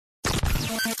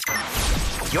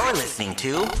You're listening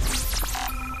to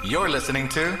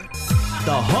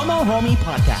the Homo Homie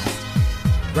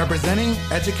Podcast. Representing,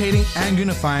 educating, and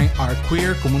unifying our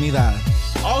queer comunidad.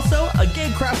 Also, a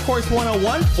gay craft course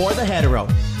 101 for the hetero.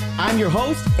 I'm your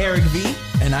host, Eric V.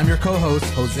 And I'm your co-host,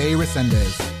 Jose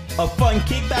Resendez. A fun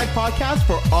kickback podcast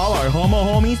for all our homo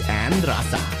homies and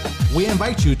raza. We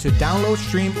invite you to download,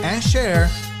 stream, and share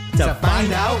to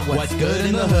find out what's good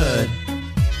in the hood.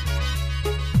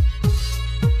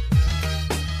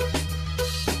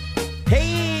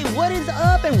 Hey, what is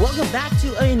up? And welcome back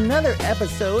to another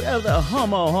episode of the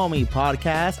Homo Homie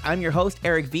Podcast. I'm your host,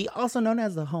 Eric V, also known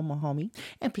as the Homo Homie.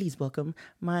 And please welcome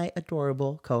my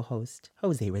adorable co-host,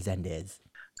 Jose Resendez.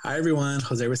 Hi, everyone.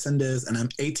 Jose Resendez, and I'm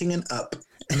 18 and up.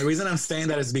 And the reason I'm saying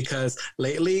that is because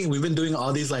lately we've been doing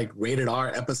all these like rated R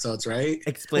episodes, right?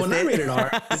 Explicit. Well, not rated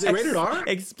R. Is it rated R?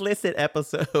 Explicit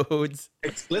episodes.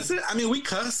 Explicit? I mean, we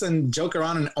cuss and joke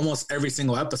around in almost every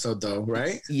single episode, though,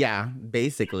 right? Yeah,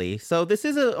 basically. So this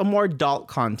is a more adult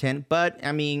content, but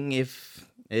I mean, if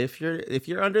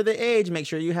you're under the age, make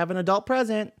sure you have an adult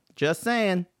present. Just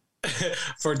saying.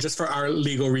 for our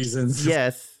legal reasons.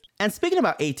 Yes. And speaking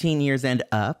about 18 years and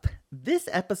up, this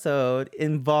episode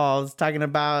involves talking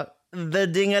about the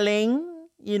ding-a-ling,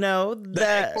 you know,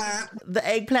 the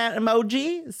eggplant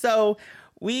emoji. So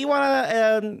we want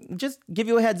to just give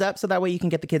you a heads up so that way you can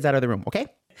get the kids out of the room, okay?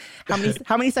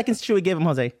 How many seconds should we give them,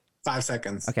 Jose? 5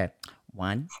 seconds. Okay.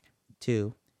 1,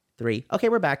 2, 3. Okay,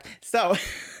 we're back. So.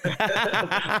 All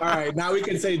right, now we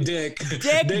can say dick.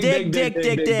 Dick. Big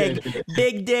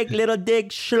dick, little dick,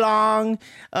 schlong,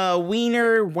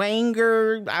 wiener,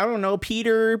 wanger, I don't know,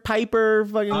 Peter, Piper,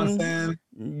 fucking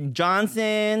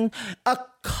Johnson, a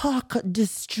cock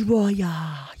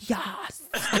destroyer. Yes.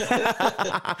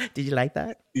 Did you like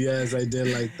that? Yes, I did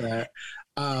like that.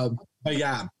 But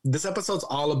yeah, this episode's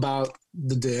all about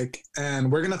the dick,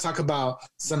 and we're going to talk about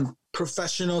some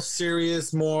professional,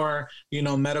 serious, more,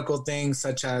 medical things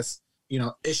such as,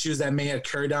 issues that may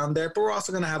occur down there. But we're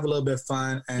also going to have a little bit of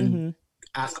fun and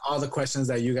ask all the questions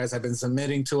that you guys have been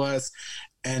submitting to us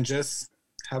and just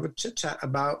have a chit chat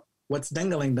about what's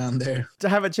dangling down there. To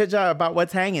have a chit chat about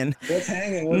what's hanging. What's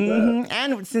hanging? What's up?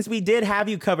 And since we did have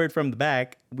you covered from the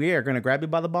back, we are going to grab you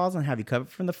by the balls and have you covered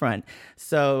from the front.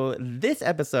 So this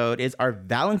episode is our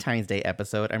Valentine's Day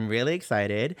episode. I'm really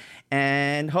excited.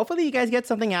 And hopefully you guys get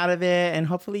something out of it. And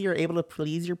hopefully you're able to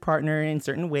please your partner in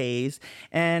certain ways.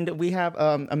 And we have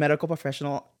a medical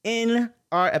professional in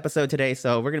our episode today.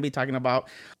 So we're going to be talking all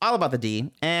about the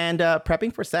D and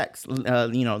prepping for sex,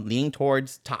 leaning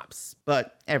towards tops,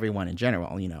 but everyone in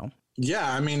general,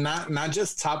 Yeah, I mean, not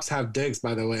just tops have dicks,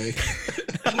 by the way.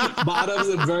 Bottoms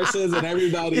and verses and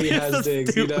everybody has so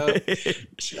dicks,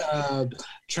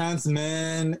 trans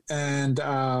men and,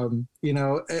 and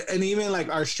even like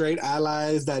our straight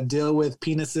allies that deal with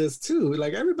penises too.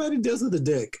 Like everybody deals with a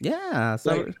dick. Yeah.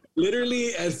 So like,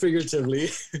 literally and figuratively.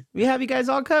 We have you guys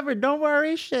all covered. Don't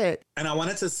worry, shit. And I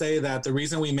wanted to say that the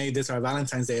reason we made this our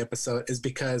Valentine's Day episode is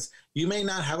because you may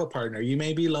not have a partner. You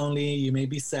may be lonely. You may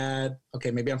be sad.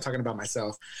 Okay, maybe I'm talking about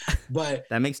myself. But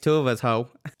that makes two of us, ho.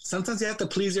 Sometimes you have to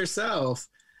please yourself.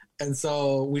 And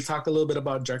so we talk a little bit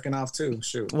about jerking off too.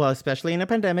 Shoot. Well, especially in a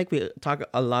pandemic, we talk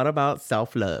a lot about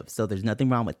self-love. So there's nothing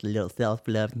wrong with a little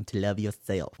self-love and to love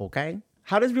yourself, okay?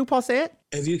 How does RuPaul say it?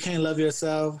 If you can't love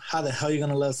yourself, how the hell are you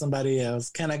going to love somebody else?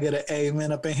 Can I get an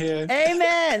amen up in here?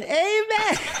 Amen.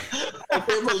 Amen. I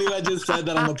can't believe I just said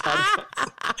that on the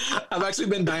podcast. I've actually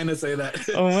been dying to say that.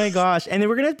 Oh my gosh. And then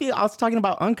we're going to be also talking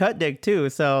about uncut dick too.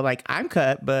 So like I'm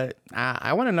cut, but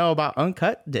I want to know about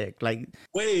uncut dick. Like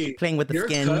wait, playing with the you're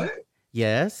skin. Cut?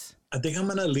 Yes. I think I'm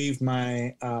going to leave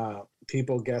my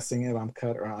people guessing if I'm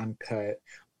cut or uncut.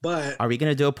 But are we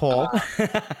going to do a poll?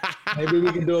 Maybe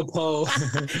we can do a poll.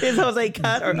 Is Jose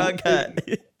cut or uncut?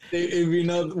 If you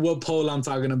know what poll I'm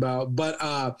talking about. But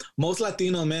most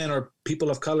Latino men or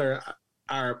people of color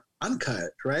are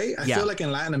uncut, right? I feel like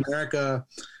in Latin America,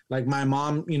 like my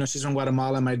mom, she's from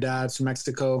Guatemala, my dad's from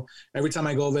Mexico. Every time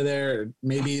I go over there,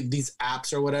 maybe these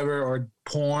apps or whatever, or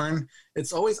porn,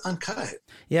 it's always uncut.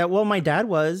 Yeah, well, my dad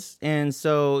was. And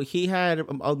so he had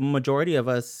a majority of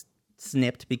us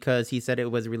snipped because he said it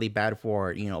was really bad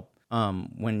for,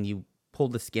 when you pull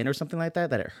the skin or something like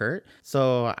that it hurt.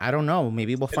 So I don't know.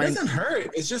 Maybe we'll find. It doesn't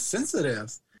hurt. It's just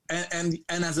sensitive. And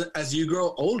as you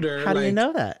grow older, how do you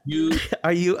know that? You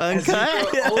are you uncut?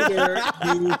 As you grow older,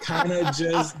 you kind of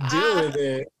just deal with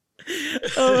it.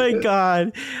 Oh my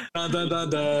God. Dun, dun, dun,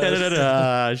 dun.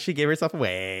 Da-da-da-da. She gave herself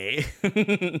away. All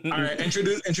right,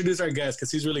 introduce our guest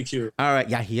because he's really cute. All right.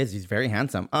 Yeah, he is. He's very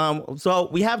handsome. So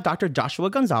we have Dr. Joshua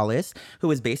Gonzalez,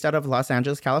 who is based out of Los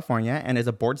Angeles, California, and is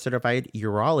a board certified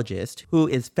urologist who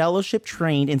is fellowship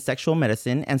trained in sexual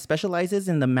medicine and specializes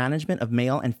in the management of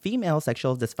male and female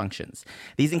sexual dysfunctions.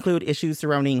 These include issues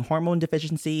surrounding hormone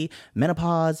deficiency,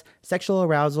 menopause, sexual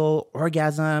arousal,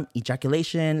 orgasm,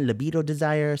 ejaculation, libido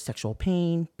desire, sexual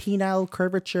pain, penile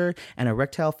curvature, and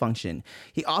erectile function.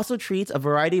 He also treats a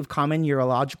variety of common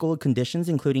urological conditions,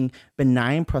 including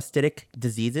benign prostatic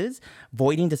diseases,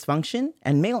 voiding dysfunction,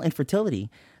 and male infertility.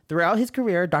 Throughout his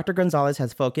career, Dr. Gonzalez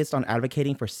has focused on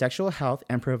advocating for sexual health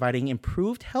and providing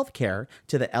improved health care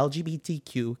to the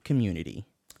LGBTQ community.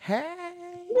 Hey!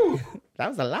 That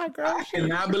was a lot, girl. I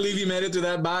cannot believe you made it to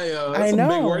that bio. That's I some know.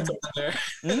 big words up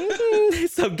there.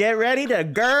 So get ready to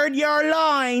gird your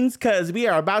loins, because we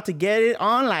are about to get it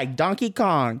on like Donkey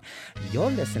Kong.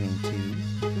 You're listening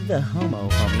to the Homo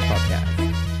Homie Podcast.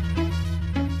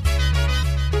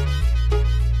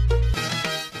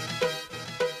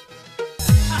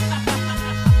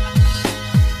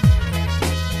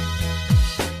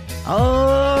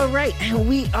 All right, and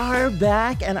we are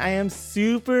back, and I am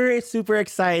super, super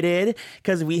excited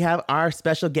because we have our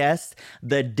special guest,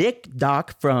 the Dick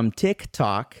Doc from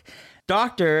TikTok,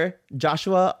 Dr.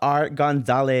 Joshua R.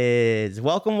 Gonzalez.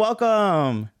 Welcome,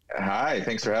 welcome. Hi,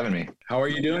 thanks for having me. How are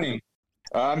you doing?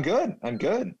 I'm good.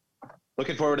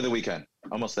 Looking forward to the weekend.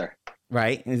 Almost there.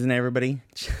 Right? Isn't everybody?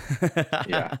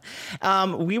 Yeah.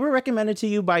 We were recommended to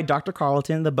you by Dr.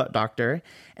 Carlton, the butt doctor.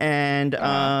 And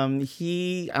I'm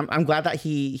glad that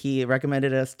he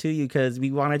recommended us to you because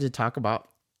we wanted to talk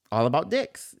all about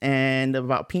dicks and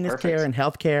about penis Perfect. care and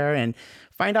health care and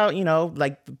find out,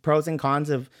 like the pros and cons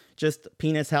of just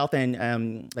penis health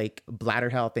and like bladder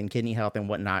health and kidney health and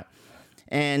whatnot.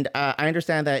 And I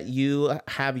understand that you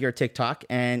have your TikTok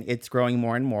and it's growing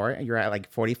more and more. You're at like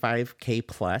 45K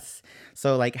plus.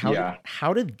 So like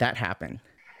how did that happen?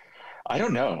 I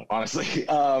don't know, honestly.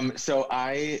 So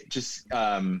I just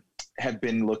have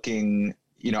been looking,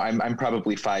 I'm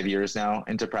probably 5 years now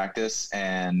into practice,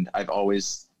 and I've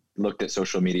always looked at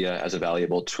social media as a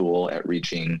valuable tool at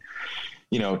reaching,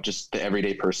 just the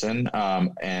everyday person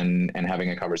and having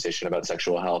a conversation about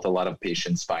sexual health. A lot of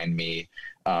patients find me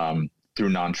through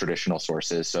non-traditional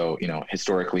sources. So,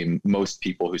 historically, most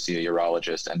people who see a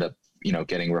urologist end up,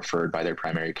 getting referred by their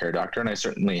primary care doctor. And I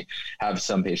certainly have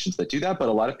some patients that do that, but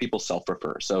a lot of people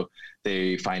self-refer. So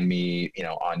they find me,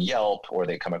 on Yelp, or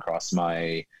they come across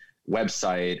my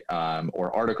website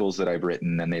or articles that I've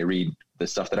written, and they read the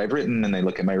stuff that I've written, and they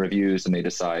look at my reviews, and they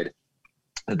decide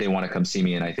that they want to come see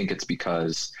me. And I think it's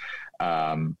because,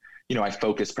 I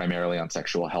focus primarily on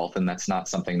sexual health, and that's not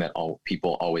something that all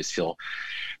people always feel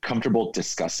comfortable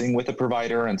discussing with a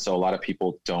provider. And so a lot of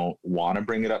people don't want to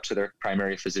bring it up to their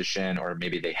primary physician, or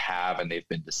maybe they have and they've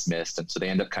been dismissed. And so they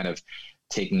end up kind of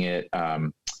taking it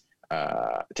on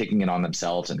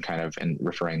themselves and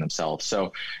referring themselves.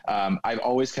 So I've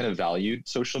always kind of valued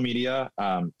social media.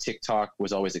 TikTok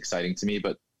was always exciting to me,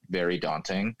 but very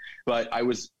daunting. But I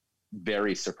was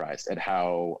very surprised at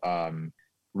how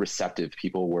receptive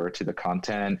people were to the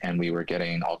content, and we were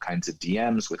getting all kinds of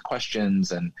DMs with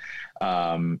questions. And,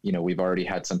 we've already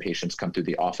had some patients come through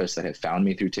the office that have found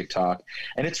me through TikTok,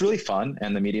 and it's really fun.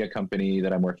 And the media company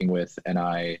that I'm working with and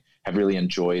I have really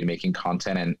enjoyed making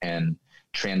content and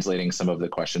translating some of the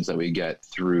questions that we get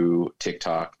through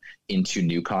TikTok into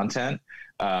new content.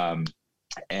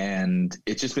 And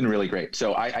it's just been really great.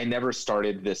 So I never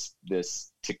started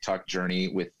this TikTok journey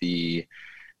with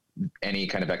any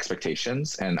kind of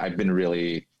expectations. And I've been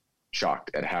really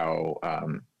shocked at how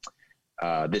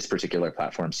this particular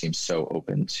platform seems so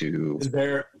open to Is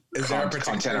there a particular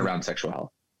content around sexual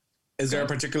health. Is there a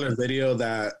particular video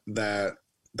that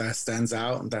stands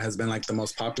out, that has been like the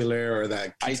most popular, or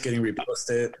that keeps getting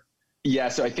reposted? Yeah,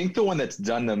 so I think the one that's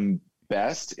done them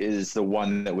best is the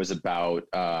one that was about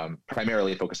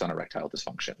primarily focused on erectile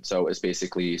dysfunction. So it's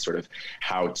basically sort of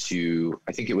how to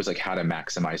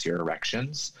maximize your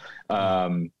erections.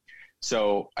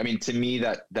 So, I mean, to me,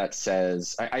 that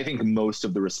says, I think most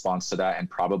of the response to that, and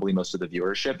probably most of the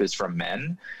viewership, is from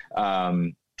men.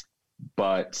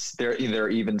 But there are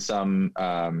even some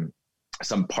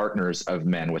partners of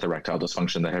men with erectile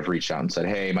dysfunction that have reached out and said,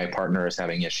 hey, my partner is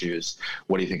having issues.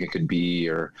 What do you think it could be?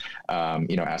 Or,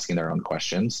 asking their own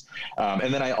questions.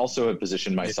 And then I also have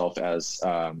positioned myself as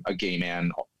a gay man,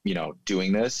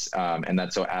 doing this. And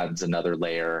that so adds another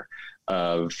layer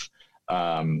of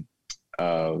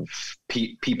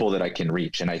people that I can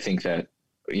reach. And I think that,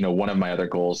 one of my other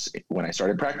goals when I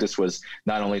started practice was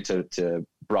not only to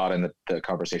broaden the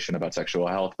conversation about sexual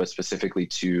health, but specifically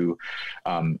to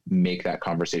make that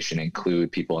conversation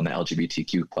include people in the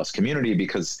LGBTQ plus community.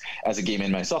 Because as a gay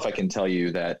man myself, I can tell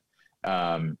you that,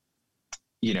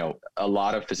 you know, a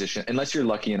lot of physicians, unless you're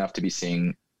lucky enough to be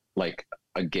seeing like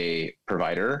a gay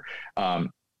provider,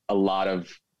 a lot of,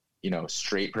 you know,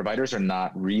 straight providers are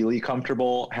not really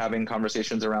comfortable having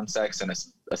conversations around sex, and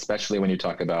especially when you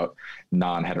talk about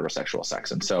non-heterosexual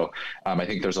sex. And so I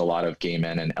think there's a lot of gay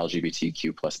men and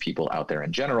LGBTQ plus people out there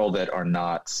in general that are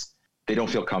not, they don't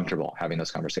feel comfortable having those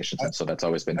conversations. And so that's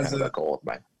always been kind of a goal of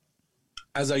mine.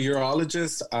 As a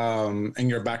urologist, and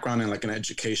your background in like an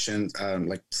education,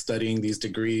 like studying these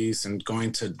degrees and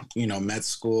going to, you know, med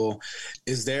school,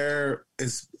 is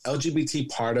LGBT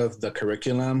part of the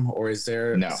curriculum, or is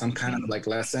there some kind of like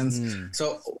lessons?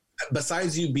 So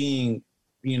besides you being,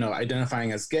 you know,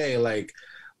 identifying as gay, like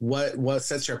what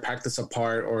sets your practice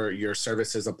apart or your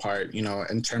services apart, you know,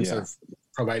 in terms of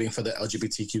providing for the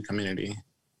LGBTQ community?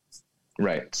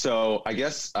 Right. So I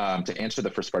guess to answer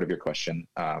the first part of your question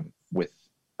with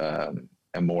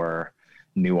a more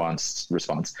nuanced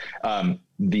response,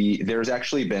 there's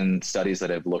actually been studies that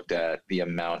have looked at the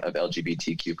amount of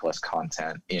LGBTQ plus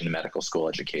content in medical school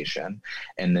education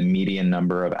and the median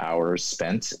number of hours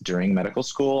spent during medical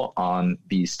school on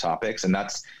these topics. And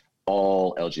that's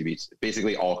all LGBT,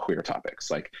 basically all queer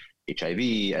topics like HIV,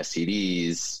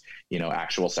 STDs, you know,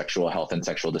 actual sexual health and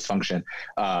sexual dysfunction,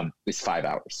 is 5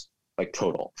 hours, like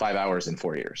total 5 hours in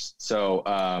 4 years. So,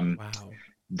 wow.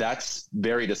 That's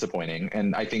very disappointing.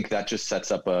 And I think that just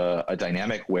sets up a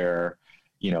dynamic where,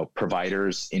 you know,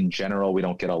 providers in general, we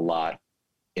don't get a lot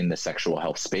in the sexual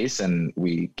health space, and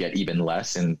we get even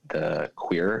less in the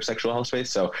queer sexual health space.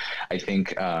 So I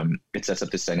think it sets up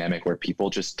this dynamic where people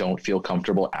just don't feel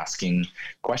comfortable asking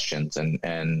questions.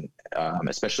 And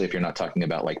especially if you're not talking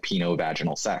about like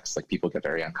peno-vaginal sex, like people get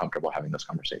very uncomfortable having those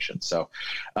conversations. So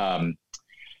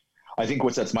I think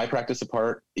what sets my practice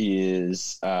apart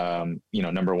is, you know,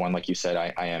 number one, like you said,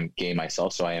 I am gay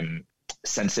myself, so I am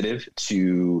sensitive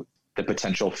to the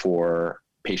potential for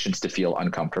patients to feel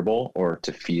uncomfortable or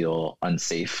to feel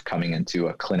unsafe coming into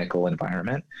a clinical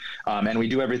environment. And we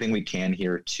do everything we can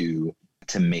here to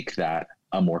make that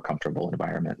a more comfortable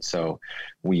environment. So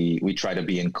we try to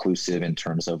be inclusive in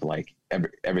terms of like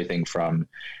everything from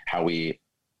how we,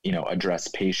 you know, address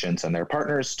patients and their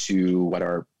partners to what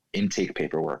our intake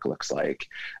paperwork looks like.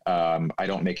 I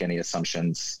don't make any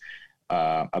assumptions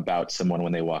about someone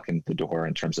when they walk in the door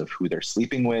in terms of who they're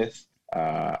sleeping with.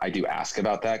 I do ask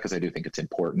about that because I do think it's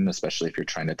important, especially if you're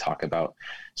trying to talk about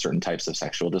certain types of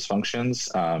sexual dysfunctions.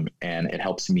 And it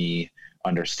helps me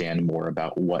understand more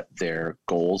about what their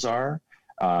goals are.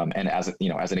 And as you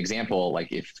know, as an example,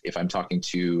 like if I'm talking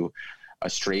to a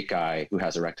straight guy who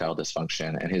has erectile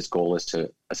dysfunction and his goal is to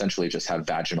essentially just have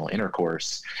vaginal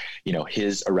intercourse, you know,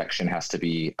 his erection has to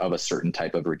be of a certain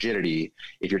type of rigidity.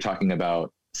 If you're talking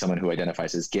about someone who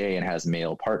identifies as gay and has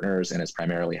male partners and is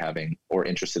primarily having or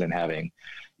interested in having,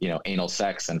 you know, anal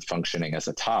sex and functioning as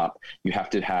a top, you have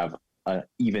to have an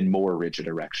even more rigid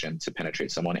erection to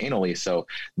penetrate someone anally. So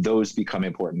those become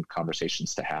important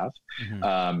conversations to have.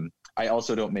 Mm-hmm. I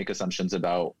also don't make assumptions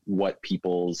about what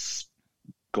people's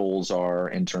goals are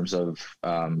in terms of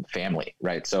family,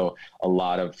 right? So a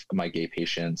lot of my gay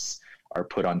patients are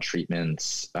put on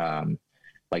treatments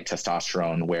like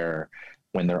testosterone, where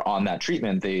when they're on that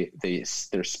treatment,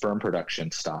 their sperm production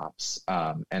stops.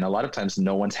 And a lot of times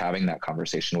no one's having that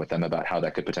conversation with them about how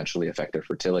that could potentially affect their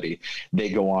fertility. They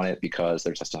go on it because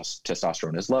their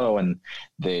testosterone is low and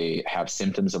they have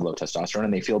symptoms of low testosterone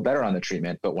and they feel better on the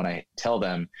treatment. But when I tell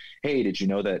them, hey, did you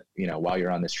know that, you know, while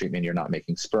you're on this treatment, you're not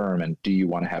making sperm, and do you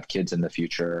want to have kids in the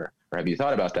future? Or have you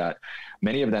thought about that?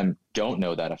 Many of them don't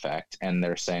know that effect. And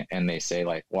they say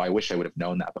like, well, I wish I would have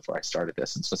known that before I started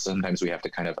this. And so sometimes we have to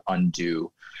kind of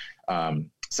undo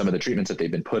some of the treatments that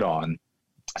they've been put on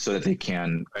so that they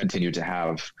can continue to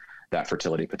have that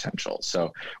fertility potential.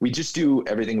 So we just do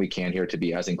everything we can here to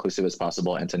be as inclusive as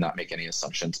possible and to not make any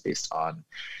assumptions based on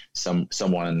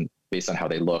someone based on how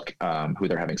they look, who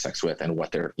they're having sex with, and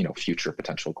what their, you know, future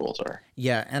potential goals are.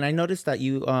 Yeah, and I noticed that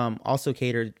you also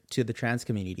cater to the trans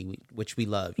community, which we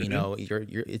love. You know,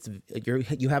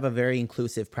 you have a very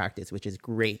inclusive practice, which is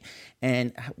great.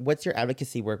 And what's your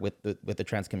advocacy work with the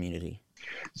trans community?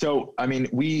 So, I mean,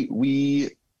 we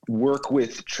work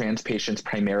with trans patients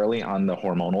primarily on the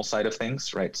hormonal side of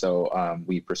things, right? So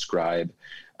we prescribe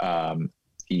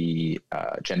the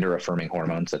gender affirming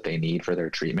hormones that they need for their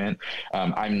treatment.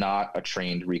 I'm not a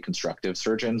trained reconstructive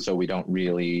surgeon, so we don't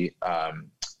really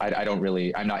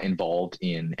I'm not involved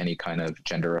in any kind of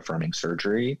gender affirming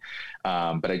surgery,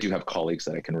 but I do have colleagues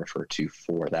that I can refer to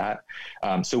for that.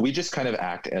 So we just kind of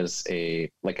act as an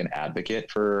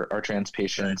advocate for our trans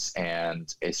patients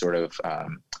and a sort of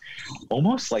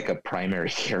almost like a primary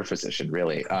care physician,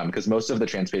 really, because most of the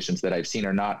trans patients that I've seen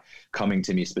are not coming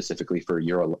to me specifically for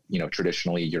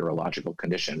traditionally urological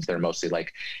conditions. They're mostly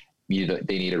like they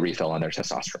need a refill on their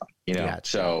testosterone,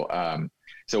 Gotcha.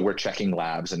 So we're checking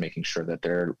labs and making sure that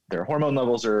their hormone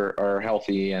levels are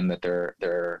healthy and that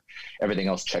their everything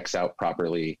else checks out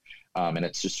properly. And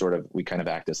it's just sort of, we kind of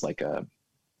act as like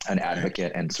an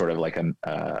advocate and sort of like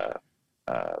a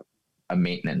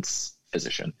maintenance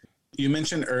physician. You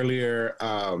mentioned earlier,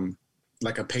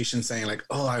 like a patient saying like,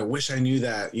 oh, I wish I knew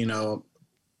that,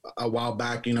 a while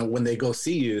back, when they go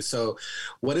see you. So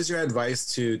what is your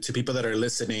advice to people that are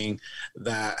listening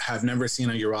that have never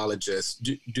seen a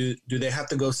urologist? Do they have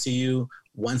to go see you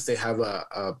once they have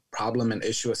a problem, an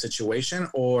issue, a situation,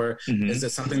 or is it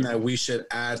something that we should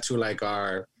add to like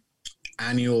our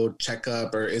annual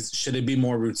checkup, or should it be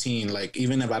more routine? Like,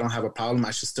 even if I don't have a problem,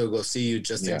 I should still go see you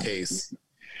just in case.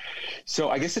 So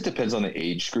I guess it depends on the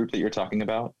age group that you're talking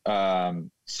about.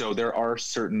 So there are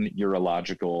certain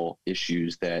urological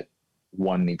issues that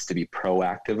one needs to be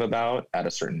proactive about at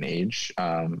a certain age.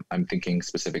 I'm thinking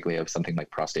specifically of something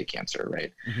like prostate cancer,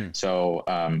 right? So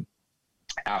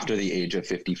after the age of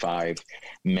 55,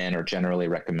 men are generally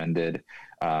recommended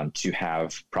to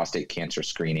have prostate cancer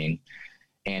screening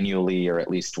annually or at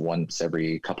least once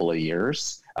every couple of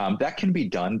years. That can be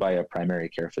done by a primary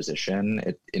care physician.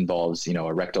 It involves,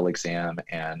 a rectal exam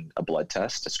and a blood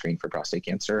test to screen for prostate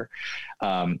cancer.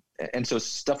 And so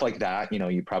stuff like that,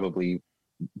 you probably,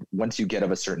 once you get of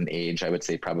a certain age, I would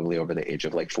say probably over the age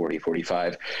of like 40,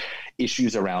 45,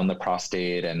 issues around the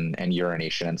prostate and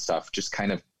urination and stuff just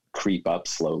kind of creep up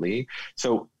slowly.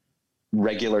 So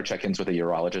regular check-ins with a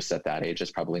urologist at that age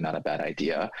is probably not a bad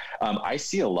idea. I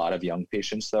see a lot of young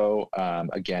patients though,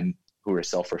 again, who are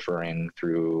self-referring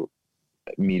through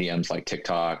mediums like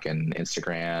TikTok and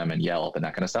Instagram and Yelp and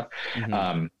that kind of stuff.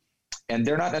 And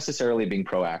they're not necessarily being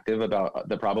proactive about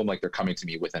the problem. Like, they're coming to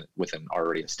me with an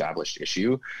already established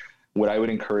issue. What I would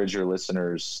encourage your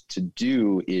listeners to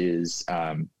do is,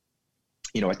 at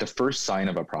the first sign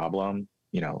of a problem,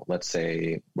 let's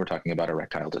say we're talking about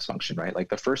erectile dysfunction, right? Like,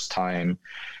 the first time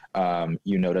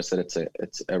you notice that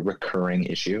it's a recurring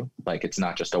issue, like it's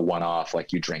not just a one-off,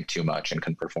 like you drank too much and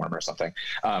couldn't perform or something,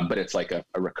 but it's like a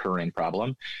recurring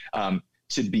problem,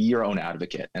 to be your own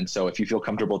advocate. And so if you feel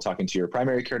comfortable talking to your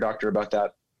primary care doctor about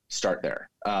that, start there.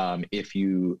 If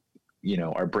you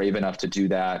are brave enough to do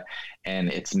that and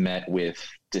it's met with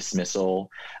dismissal,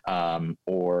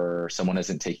 or someone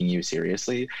isn't taking you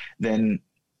seriously, then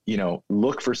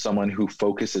look for someone who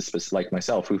focuses, like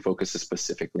myself, who focuses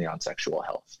specifically on sexual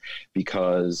health,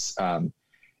 because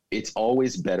it's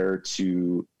always better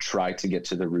to try to get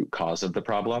to the root cause of the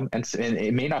problem. And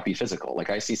it may not be physical. Like,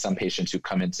 I see some patients who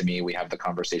come into me, we have the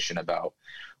conversation about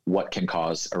what can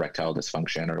cause erectile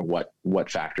dysfunction, or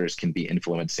what factors can be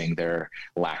influencing their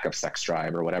lack of sex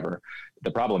drive or whatever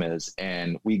the problem is.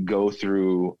 And we go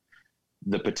through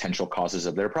the potential causes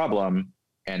of their problem.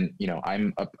 And,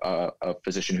 I'm a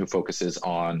physician who focuses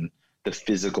on the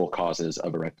physical causes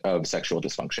of sexual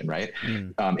dysfunction, right?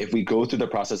 If we go through the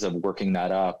process of working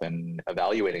that up and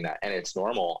evaluating that, and it's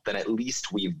normal, then at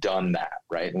least we've done that,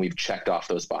 right? And we've checked off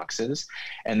those boxes.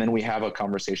 And then we have a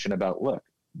conversation about, look,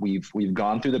 we've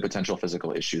gone through the potential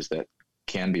physical issues that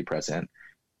can be present.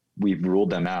 We've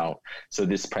ruled them out. So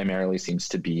this primarily seems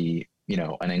to be,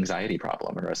 an anxiety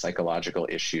problem or a psychological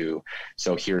issue.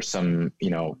 So here's some,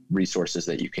 resources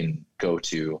that you can go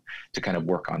to kind of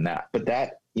work on that. But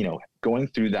that, going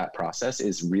through that process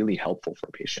is really helpful for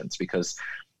patients, because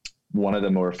one of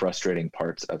the more frustrating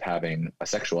parts of having a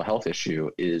sexual health issue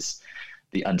is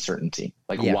the uncertainty.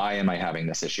 Like, why am I having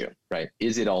this issue, right?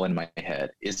 Is it all in my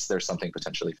head? Is there something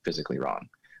potentially physically wrong?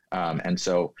 And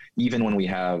so even when we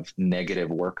have negative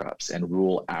workups and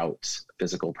rule out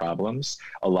physical problems,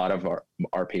 a lot of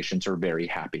our patients are very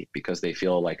happy because they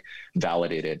feel like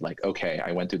validated, like, okay,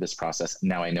 I went through this process.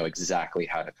 Now I know exactly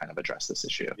how to kind of address this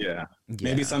issue. Yeah.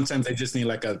 Maybe sometimes they just need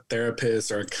like a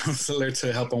therapist or a counselor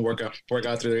to help them work out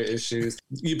through their issues.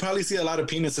 You probably see a lot of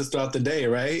penises throughout the day,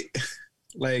 right?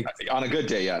 Like, on a good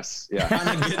day. Yes. Yeah. On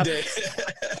a good day.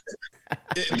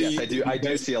 Yes, I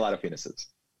do see a lot of penises.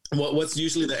 What's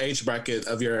usually the age bracket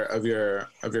of your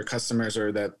customers,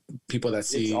 or that people that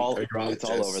see? It's all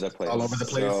over the place. All over the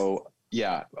place. So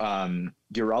yeah,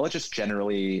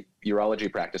 urology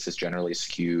practices generally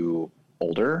skew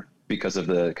older because of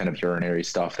the kind of urinary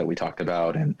stuff that we talked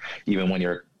about, and even when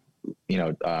you're,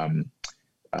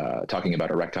 talking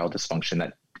about erectile dysfunction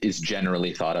that is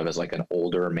generally thought of as like an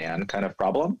older man kind of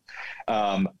problem.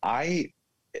 I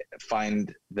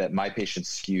find that my patients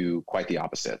skew quite the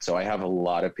opposite. So I have a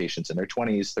lot of patients in their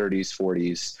 20s,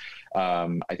 30s,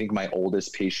 40s. I think my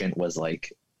oldest patient was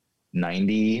like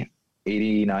 90,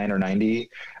 89 or 90.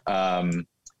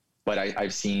 But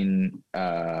I've seen,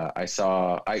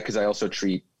 because I also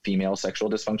treat female sexual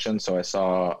dysfunction. So I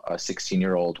saw a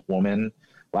 16-year-old woman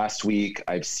last week.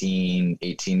 I've seen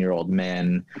 18-year-old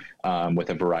men with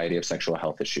a variety of sexual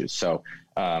health issues. So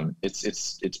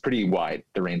it's pretty wide,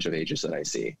 the range of ages that I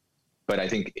see. But I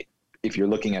think if you're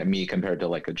looking at me compared to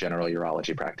like a general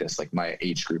urology practice, like my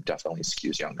age group definitely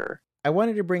skews younger. I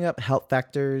wanted to bring up health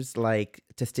factors like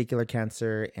testicular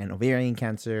cancer and ovarian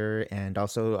cancer, and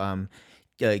also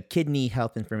kidney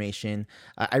health information.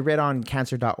 I read on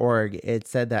cancer.org, it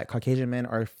said that Caucasian men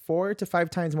are 4 to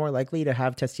 5 times more likely to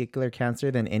have testicular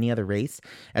cancer than any other race,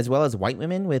 as well as white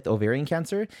women with ovarian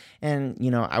cancer. And,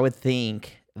 I would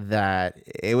think that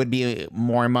it would be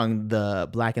more among the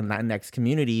Black and Latinx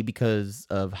community because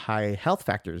of high health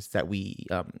factors that we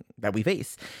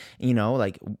face.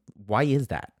 Like, why is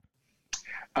that?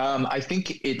 I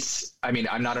think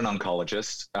I'm not an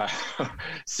oncologist,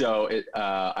 so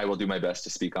I will do my best to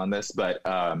speak on this, but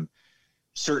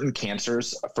certain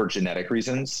cancers for genetic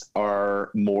reasons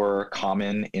are more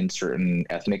common in certain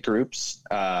ethnic groups.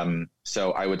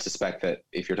 So I would suspect that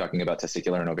if you're talking about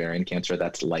testicular and ovarian cancer,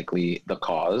 that's likely the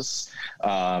cause,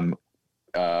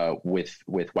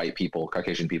 with white people,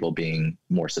 Caucasian people being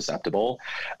more susceptible.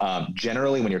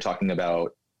 Generally, when you're talking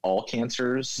about all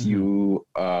cancers, you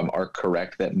are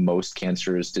correct that most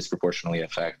cancers disproportionately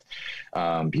affect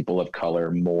people of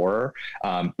color more.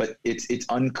 But it's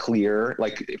unclear,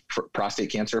 like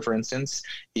prostate cancer, for instance,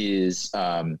 is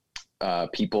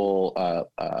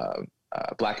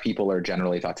Black people are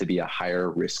generally thought to be a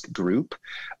higher risk group.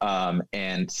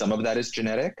 And some of that is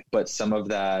genetic, but some of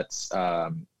that,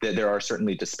 there are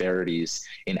certainly disparities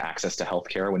in access to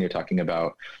healthcare when you're talking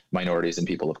about minorities and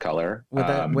people of color.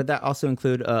 Would that also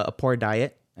include a poor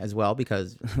diet as well,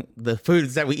 because the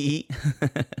foods that we eat?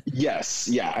 Yes.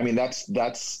 Yeah. I mean,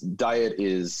 that's diet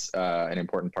is an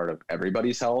important part of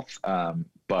everybody's health.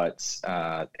 But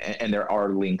there are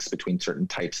links between certain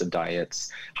types of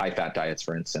diets, high fat diets,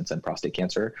 for instance, and prostate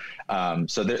cancer.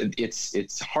 So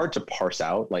it's hard to parse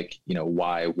out, like,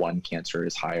 why one cancer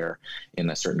is higher in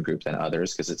a certain group than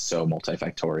others, because it's so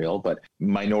multifactorial. But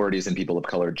minorities and people of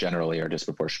color generally are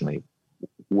disproportionately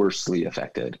worsely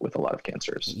affected with a lot of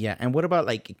cancers. Yeah. And what about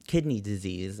like kidney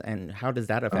disease, and how does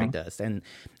that affect us? And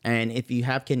if you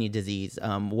have kidney disease,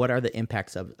 what are the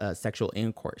impacts of sexual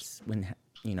intercourse when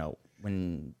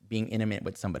being intimate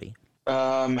with somebody?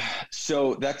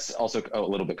 So that's also a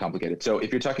little bit complicated. So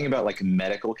if you're talking about like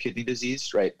medical kidney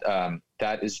disease, right,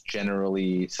 that is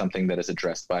generally something that is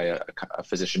addressed by a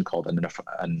physician called a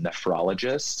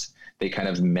nephrologist. They kind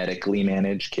of medically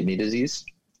manage kidney disease.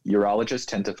 Urologists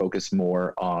tend to focus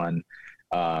more on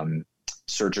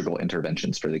surgical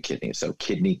interventions for the kidney. So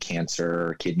kidney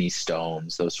cancer, kidney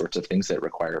stones, those sorts of things that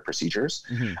require procedures.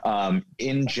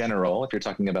 In general, if you're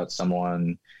talking about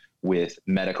someone with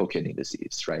medical kidney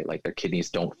disease, right, like their kidneys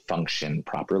don't function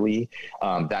properly,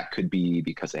 that could be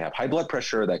because they have high blood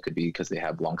pressure, that could be because they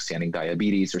have longstanding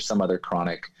diabetes or some other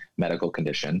chronic medical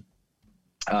condition.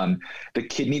 The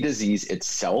kidney disease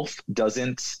itself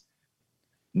doesn't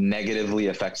negatively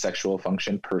affect sexual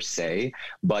function per se,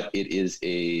 but it is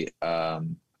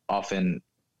often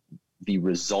the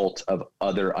result of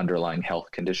other underlying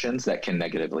health conditions that can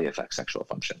negatively affect sexual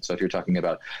function. So if you're talking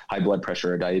about high blood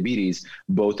pressure or diabetes,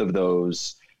 both of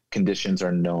those conditions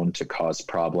are known to cause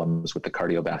problems with the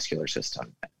cardiovascular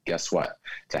system. Guess what?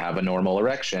 To have a normal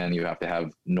erection, you have to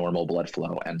have normal blood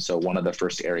flow. And so one of the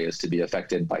first areas to be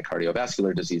affected by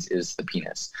cardiovascular disease is the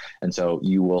penis. And so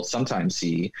you will sometimes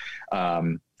see,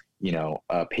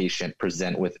 a patient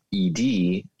present with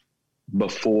ED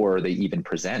before they even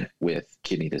present with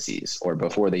kidney disease, or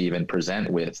before they even present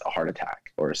with a heart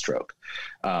attack or a stroke,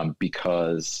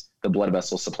 because the blood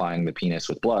vessels supplying the penis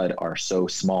with blood are so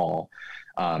small,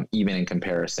 even in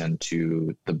comparison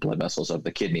to the blood vessels of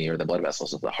the kidney or the blood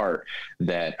vessels of the heart,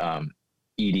 that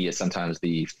ED is sometimes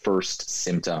the first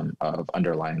symptom of an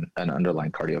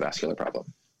underlying cardiovascular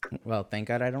problem. Well, thank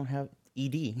God I don't have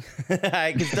ED.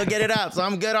 I can still get it out, so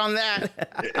I'm good on that.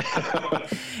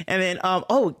 And then,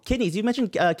 kidneys. You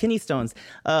mentioned kidney stones.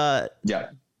 Yeah.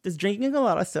 Does drinking a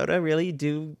lot of soda really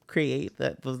do create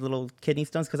those little kidney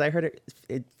stones? Because I heard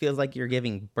it feels like you're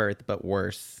giving birth, but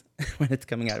worse when it's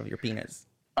coming out of your penis.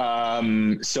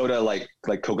 Soda like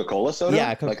Coca-Cola soda?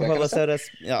 Yeah, Coca-Cola soda.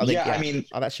 I mean,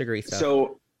 all that sugary stuff.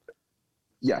 So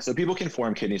Yeah, so people can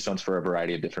form kidney stones for a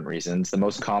variety of different reasons. The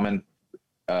most common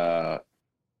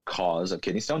cause of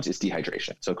kidney stones is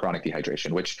dehydration. So chronic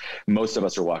dehydration, which most of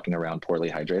us are walking around poorly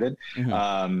hydrated.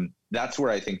 That's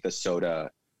where I think the soda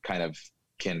kind of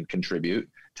can contribute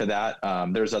to that.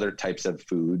 There's other types of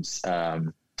foods,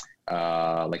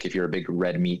 like if you're a big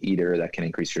red meat eater, that can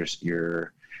increase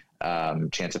your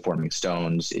chance of forming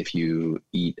stones. If you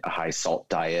eat a high salt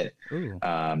diet,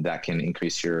 that can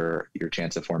increase your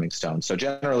chance of forming stones. So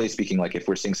generally speaking, like if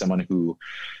we're seeing someone who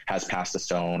has passed a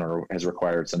stone or has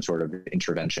required some sort of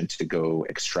intervention to go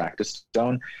extract a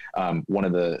stone, one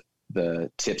of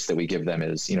the tips that we give them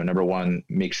is, number one,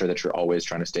 make sure that you're always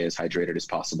trying to stay as hydrated as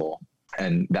possible.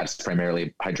 And that's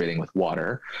primarily hydrating with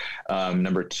water.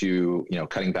 Number two,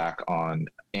 cutting back on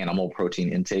animal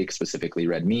protein intake, specifically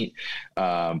red meat,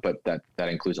 but that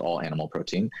includes all animal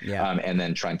protein. And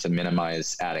then trying to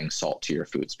minimize adding salt to your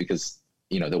foods, because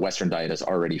the Western diet is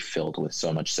already filled with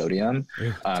so much sodium,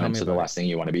 and so the last thing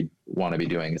you want to be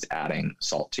doing is adding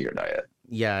salt to your diet.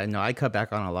 Yeah, no, I cut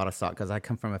back on a lot of salt because I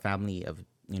come from a family of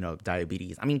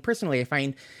diabetes. I mean, personally, I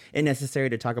find it necessary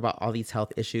to talk about all these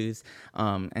health issues.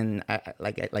 And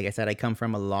like I said, I come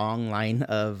from a long line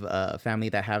of family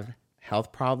that have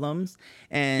health problems.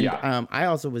 And I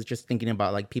also was just thinking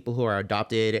about like people who are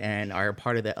adopted and are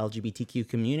part of the LGBTQ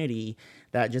community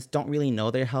that just don't really know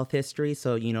their health history.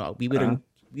 So, we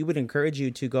would encourage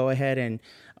you to go ahead and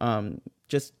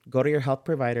just go to your health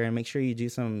provider and make sure you do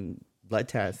some blood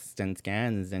tests and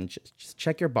scans and just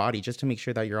check your body just to make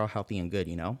sure that you're all healthy and good,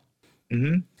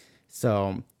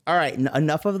 So, all right,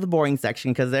 enough of the boring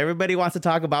section, because everybody wants to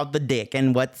talk about the dick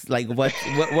and what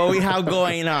we have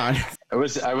going on. I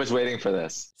was waiting for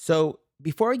this. So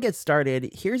before we get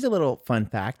started, here's a little fun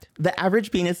fact. The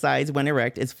average penis size when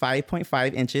erect is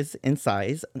 5.5 inches in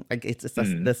size. Like it's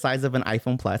the size of an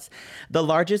iPhone Plus. The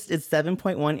largest is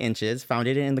 7.1 inches, found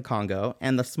in the Congo.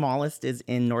 And the smallest is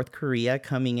in North Korea,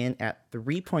 coming in at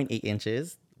 3.8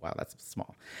 inches. Wow, that's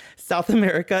small. South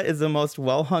America is the most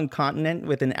well-hung continent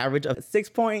with an average of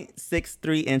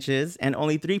 6.63 inches, and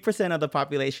only 3% of the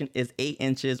population is 8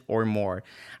 inches or more.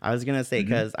 I was going to say,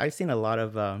 because I've seen a lot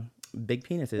of big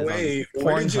penises. Wait,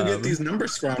 where did you get these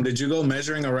numbers from? Did you go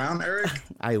measuring around, Eric?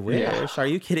 I wish. Yeah. Are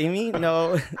you kidding me?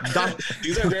 No.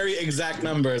 These are very exact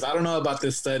numbers. I don't know about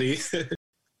this study.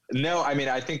 No, I mean,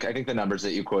 I think the numbers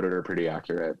that you quoted are pretty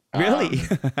accurate. Really?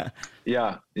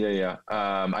 Yeah.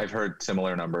 I've heard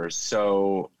similar numbers.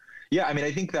 So, yeah, I mean,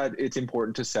 I think that it's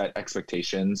important to set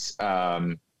expectations,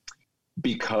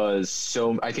 because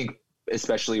I think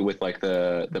especially with like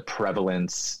the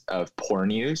prevalence of porn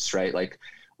use, right? Like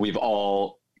we've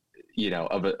all,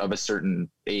 of a certain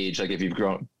age, like if you've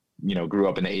grew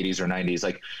up in the 80s or 90s,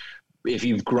 like if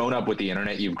you've grown up with the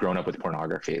internet, you've grown up with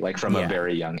pornography, like from a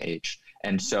very young age.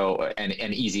 And so, and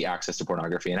easy access to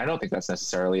pornography. And I don't think that's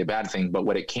necessarily a bad thing, but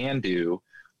what it can do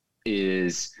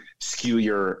is skew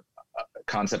your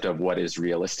concept of what is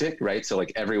realistic, right? So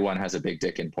like everyone has a big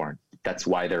dick in porn. That's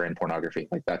why they're in pornography.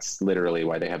 Like that's literally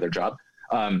why they have their job.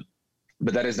 But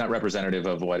that is not representative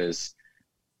of what is,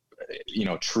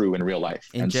 true in real life.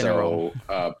 In general.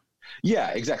 So, yeah,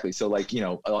 exactly. So like,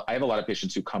 I have a lot of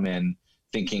patients who come in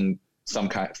thinking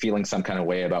feeling some kind of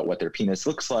way about what their penis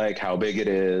looks like, how big it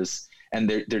is. And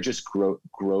they're just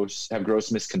have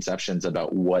gross misconceptions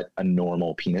about what a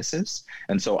normal penis is.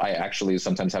 And so I actually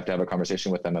sometimes have to have a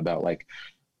conversation with them about like,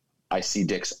 I see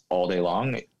dicks all day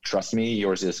long. Trust me,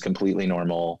 yours is completely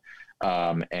normal,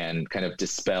 and kind of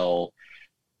dispel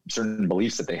certain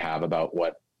beliefs that they have about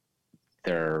what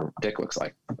their dick looks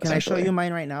like. Can I show you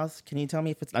mine right now? Can you tell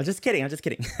me if it's... I'm just kidding.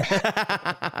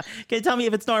 Can you tell me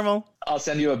if it's normal? I'll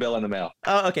send you a bill in the mail.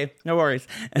 Oh, okay. No worries.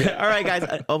 All right,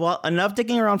 guys. Well, enough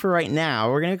dicking around for right now.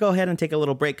 We're going to go ahead and take a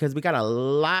little break because we got a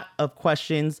lot of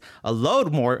questions, a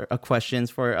load more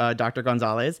questions for Dr.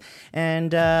 Gonzalez.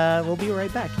 And we'll be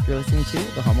right back. You're listening to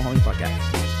the Homo Homie Podcast.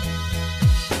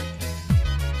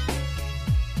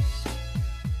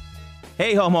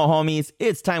 Hey, Homo Homies.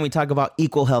 It's time we talk about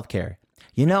equal healthcare.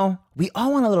 We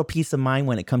all want a little peace of mind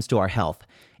when it comes to our health.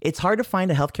 It's hard to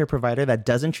find a healthcare provider that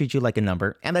doesn't treat you like a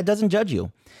number and that doesn't judge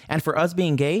you. And for us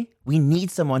being gay, we need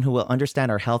someone who will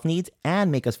understand our health needs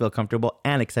and make us feel comfortable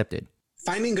and accepted.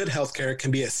 Finding good healthcare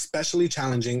can be especially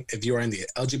challenging if you are in the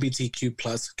LGBTQ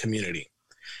plus community.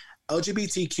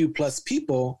 LGBTQ plus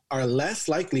people are less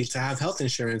likely to have health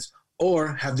insurance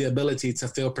or have the ability to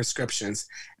fill prescriptions,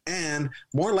 and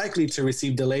more likely to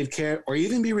receive delayed care or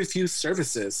even be refused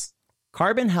services.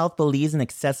 Carbon Health believes in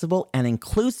accessible and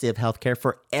inclusive healthcare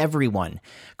for everyone.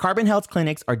 Carbon Health's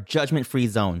clinics are judgment-free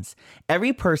zones.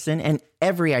 Every person and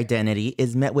every identity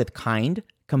is met with kind,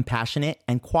 compassionate,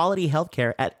 and quality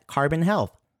healthcare at Carbon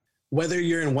Health. Whether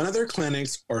you're in one of their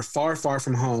clinics or far, far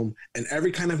from home, in every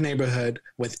kind of neighborhood,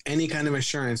 with any kind of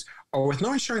insurance, or with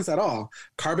no insurance at all,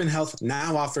 Carbon Health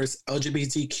now offers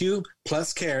LGBTQ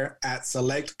plus care at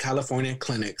select California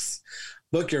clinics.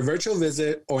 Book your virtual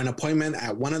visit or an appointment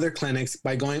at one of their clinics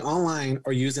by going online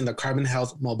or using the Carbon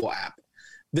Health mobile app.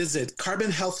 Visit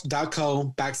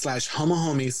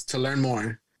carbonhealth.co/homohomies to learn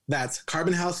more. That's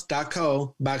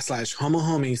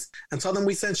carbonhealth.co/homohomies and tell them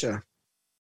we sent you.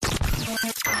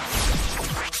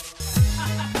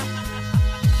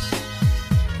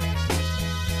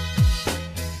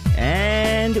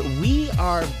 And we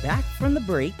are back from the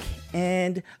break.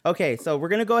 And okay, so we're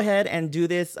going to go ahead and do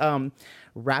this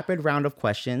rapid round of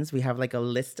questions. We have like a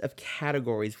list of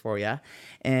categories for you.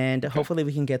 And hopefully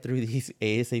we can get through these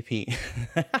ASAP.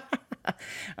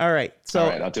 All right. So, all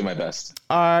right, I'll do my best.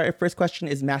 Our first question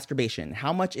is masturbation.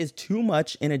 How much is too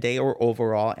much in a day or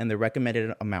overall, and the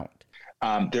recommended amount?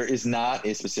 There is not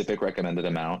a specific recommended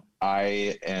amount.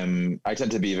 I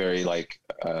tend to be very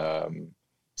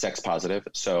sex positive.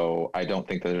 So I don't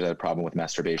think that there's a problem with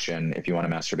masturbation. If you want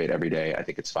to masturbate every day, I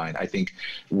think it's fine. I think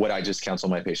what I just counsel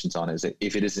my patients on is that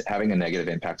if it is having a negative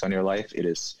impact on your life,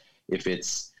 if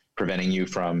it's preventing you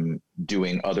from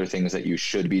doing other things that you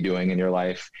should be doing in your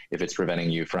life, if it's preventing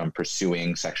you from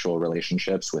pursuing sexual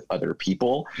relationships with other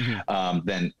people,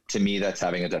 then to me, that's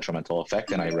having a detrimental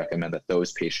effect. And I recommend that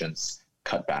those patients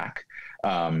cut back.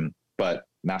 But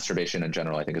masturbation in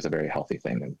general, I think, is a very healthy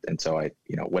thing. And so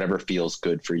whatever feels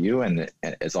good for you, and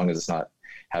as long as it's not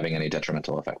having any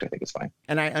detrimental effect, I think it's fine.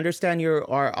 And I understand you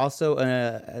are also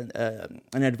an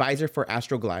advisor for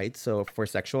Astroglide, so for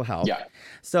sexual health. Yeah.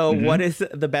 So what is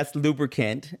the best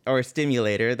lubricant or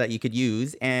stimulator that you could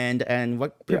use, and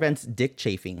what prevents dick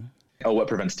chafing? Oh, what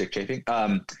prevents dick chafing?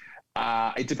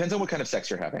 It depends on what kind of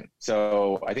sex you're having.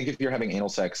 So I think if you're having anal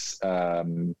sex,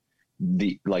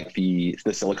 the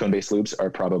silicone-based lubes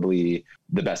are probably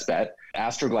the best bet.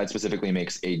 Astroglide specifically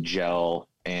makes a gel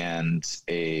and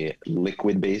a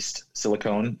liquid-based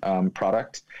silicone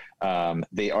product.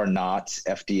 They are not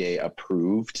FDA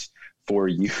approved for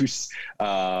use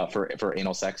for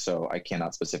anal sex, so I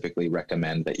cannot specifically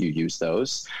recommend that you use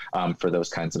those for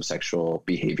those kinds of sexual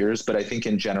behaviors. But I think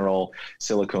in general,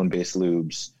 silicone-based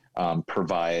lubes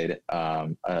provide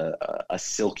a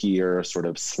silkier, sort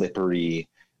of slippery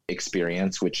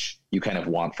experience, which you kind of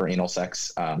want for anal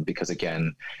sex, because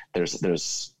again, there's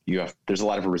a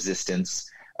lot of resistance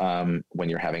when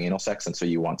you're having anal sex, and so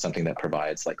you want something that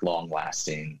provides like long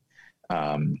lasting,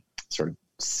 sort of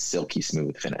silky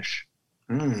smooth finish.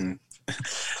 And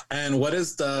what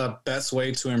is the best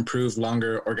way to improve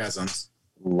longer orgasms?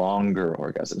 Longer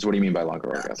orgasms. What do you mean by longer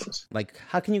orgasms? Like,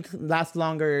 how can you last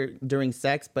longer during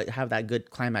sex but have that good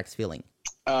climax feeling?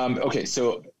 Okay,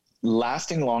 so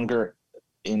lasting longer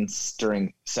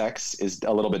during sex is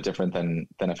a little bit different than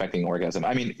affecting orgasm.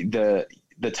 I mean, the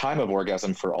time of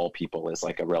orgasm for all people is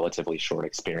like a relatively short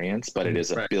experience, but it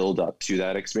is a build up to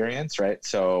that experience, right?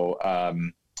 So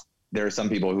there are some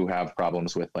people who have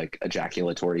problems with like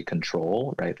ejaculatory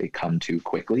control, right? They come too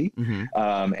quickly.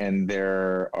 And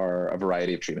there are a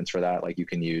variety of treatments for that. Like you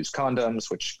can use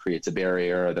condoms, which creates a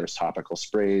barrier. There's topical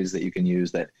sprays that you can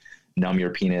use that numb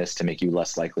your penis to make you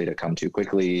less likely to come too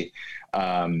quickly.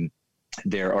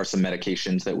 There are some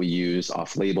medications that we use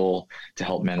off-label to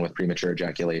help men with premature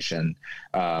ejaculation.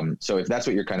 So if that's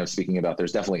what you're kind of speaking about,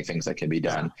 there's definitely things that can be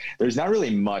done. There's not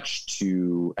really much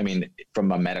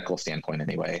from a medical standpoint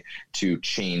anyway, to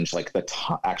change like the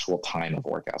actual time of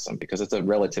orgasm, because it's a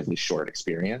relatively short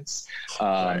experience.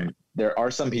 There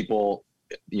are some people,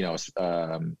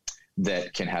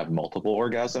 that can have multiple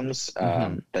orgasms.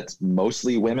 That's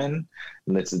mostly women.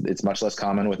 It's much less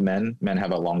common with men. Men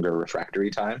have a longer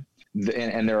refractory time.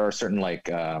 And there are certain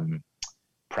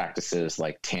practices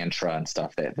like tantra and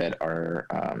stuff that are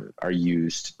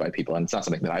used by people, and it's not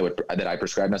something that I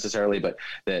prescribe necessarily, but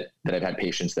that I've had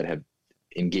patients that have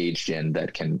engaged in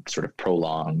that can sort of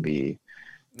prolong the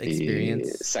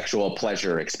sexual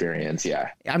pleasure experience. Yeah,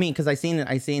 I mean, because I seen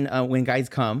when guys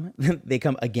come, they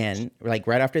come again. Like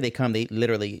right after they come,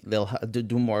 they'll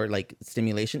do more like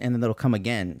stimulation, and then they'll come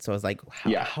again. So I was like,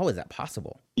 how is that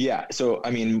possible? Yeah, so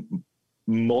I mean,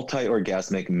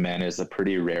 multi-orgasmic men is a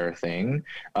pretty rare thing.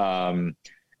 And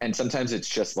sometimes it's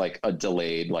just like a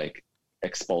delayed like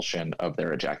expulsion of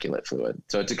their ejaculate fluid.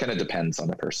 So it kind of depends on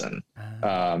the person.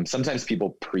 Sometimes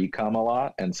people pre-cum a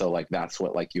lot. And so like, that's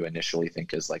what like you initially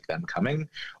think is like them coming,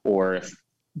 or if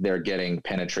they're getting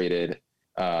penetrated,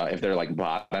 if they're like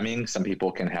bottoming, some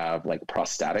people can have like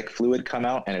prostatic fluid come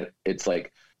out, and it's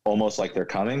like almost like they're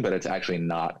coming, but it's actually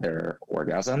not their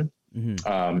orgasm.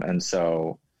 And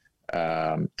so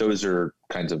those are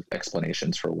kinds of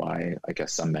explanations for why I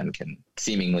guess some men can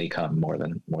seemingly come more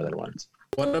than once.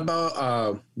 What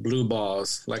about blue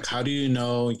balls? Like, how do you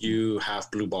know you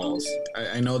have blue balls?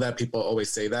 I know that people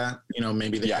always say that,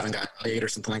 maybe they haven't got laid or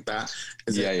something like that.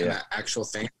 Is it an actual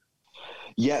thing?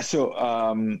 Yeah.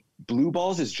 So blue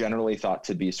balls is generally thought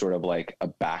to be sort of like a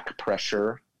back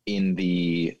pressure in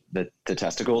the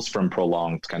testicles from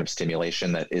prolonged kind of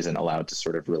stimulation that isn't allowed to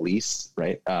sort of release,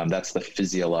 right? That's the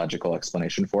physiological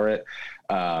explanation for it,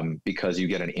 because you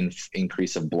get an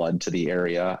increase of blood to the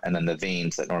area, and then the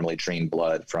veins that normally drain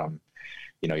blood from,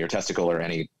 your testicle or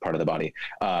any part of the body,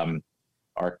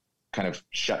 are kind of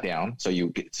shut down. So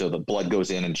the blood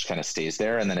goes in and just kind of stays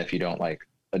there, and then if you don't like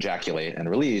ejaculate and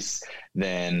release,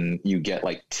 then you get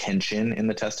like tension in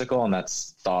the testicle, and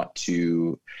that's thought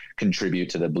to contribute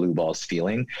to the blue balls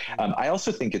feeling. I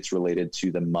also think it's related to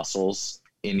the muscles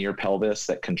in your pelvis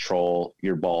that control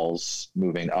your balls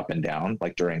moving up and down.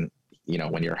 Like during,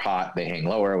 when you're hot, they hang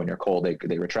lower. When you're cold,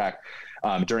 they retract.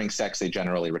 During sex, they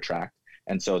generally retract.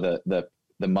 And so the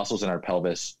muscles in our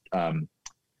pelvis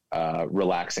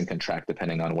relax and contract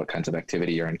depending on what kinds of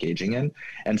activity you're engaging in.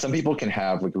 And some people can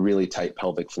have like really tight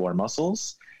pelvic floor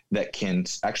muscles that can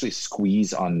actually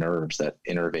squeeze on nerves that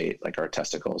innervate like our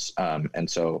testicles. And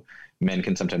so men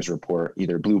can sometimes report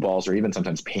either blue balls or even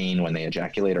sometimes pain when they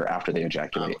ejaculate or after they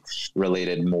ejaculate,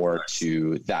 related more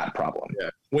to that problem. Yeah.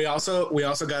 We also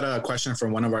got a question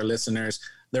from one of our listeners.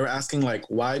 They were asking like,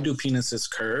 why do penises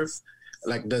curve?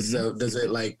 Like, does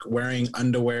it like wearing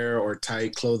underwear or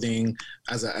tight clothing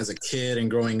as a kid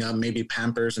and growing up, maybe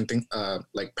Pampers and things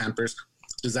like Pampers,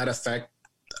 does that affect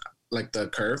like the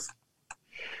curve?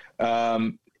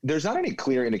 There's not any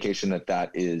clear indication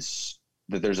that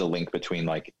there's a link between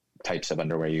like types of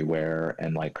underwear you wear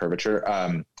and like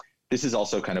curvature. This is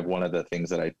also kind of one of the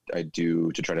things that I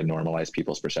do to try to normalize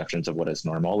people's perceptions of what is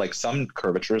normal. Like some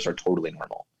curvatures are totally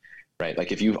normal, right?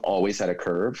 Like if you've always had a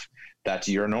curve, that's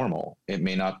your normal. It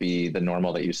may not be the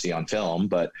normal that you see on film,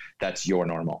 but that's your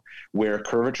normal. Where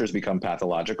curvatures become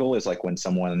pathological is like when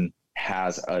someone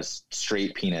has a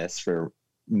straight penis for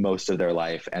most of their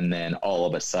life and then all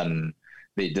of a sudden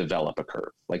they develop a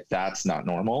curve. Like that's not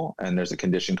normal. And there's a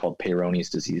condition called Peyronie's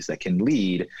disease that can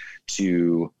lead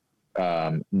to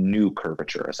new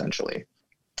curvature essentially.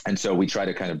 And so we try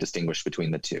to kind of distinguish between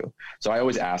the two. So I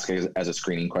always ask as a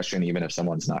screening question, even if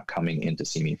someone's not coming in to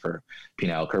see me for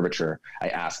penile curvature, I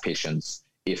ask patients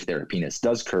if their penis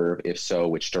does curve, if so,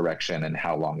 which direction and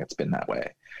how long it's been that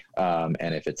way.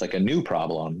 And if it's like a new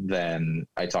problem, then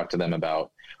I talk to them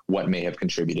about what may have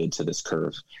contributed to this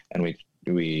curve. And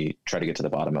we try to get to the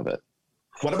bottom of it.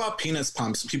 What about penis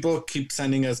pumps? People keep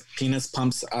sending us penis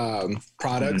pumps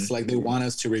products, like they want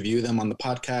us to review them on the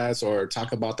podcast or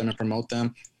talk about them and promote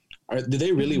them. Do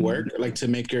they really work, like to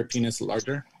make your penis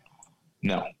larger?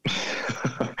 No,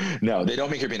 no, they don't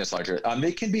make your penis larger.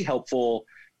 They can be helpful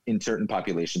in certain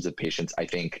populations of patients. I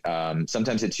think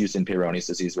sometimes it's used in Peyronie's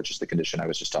disease, which is the condition I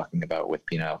was just talking about with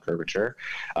penile curvature,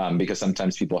 because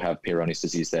sometimes people have Peyronie's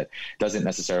disease that doesn't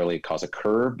necessarily cause a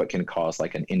curve, but can cause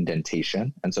like an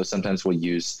indentation. And so sometimes we'll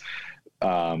use,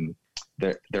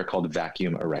 they're called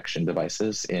vacuum erection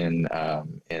devices in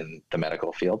the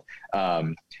medical field.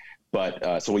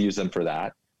 So we'll use them for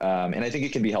that. And I think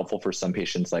it can be helpful for some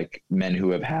patients, like men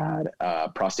who have had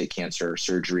prostate cancer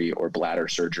surgery or bladder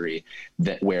surgery,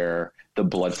 where the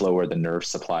blood flow or the nerve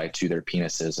supply to their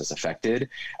penises is affected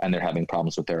and they're having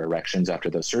problems with their erections after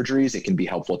those surgeries. It can be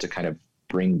helpful to kind of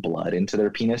bring blood into their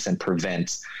penis and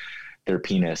prevent their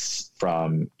penis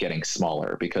from getting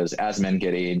smaller, because as men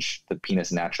get age, the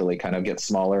penis naturally kind of gets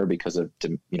smaller because of,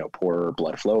 poorer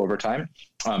blood flow over time.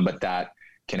 But that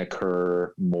can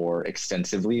occur more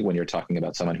extensively when you're talking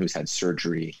about someone who's had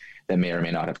surgery that may or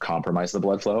may not have compromised the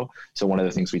blood flow. So one of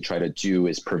the things we try to do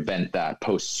is prevent that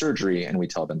post-surgery, and we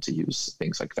tell them to use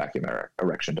things like vacuum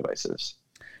erection devices.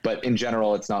 But in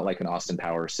general, it's not like an Austin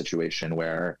Powers situation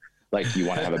where like you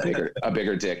want to have a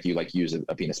bigger dick, you like use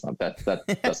a penis pump. That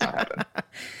does not happen.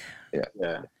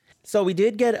 Yeah. So we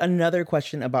did get another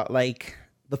question about like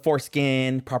the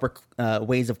foreskin, proper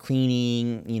ways of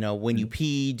cleaning. When you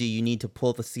pee, do you need to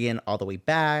pull the skin all the way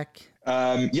back?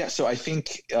 So I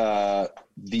think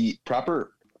the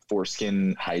proper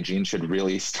foreskin hygiene should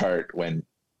really start when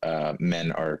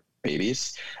men are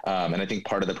babies. And I think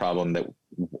part of the problem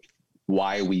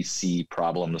why we see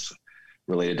problems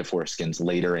related to foreskins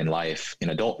later in life in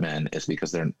adult men is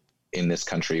because in this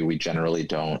country, we generally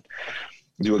don't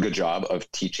do a good job of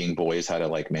teaching boys how to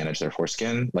like manage their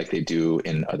foreskin like they do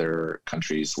in other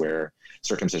countries where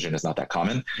circumcision is not that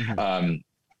common. Mm-hmm.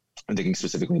 I'm thinking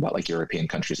specifically about like European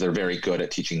countries. They're very good at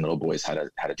teaching little boys how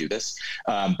to do this.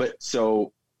 But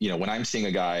so when I'm seeing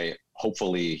a guy,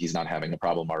 hopefully he's not having a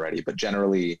problem already, but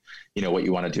generally, what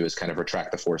you want to do is kind of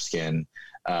retract the foreskin,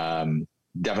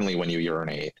 definitely when you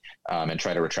urinate, and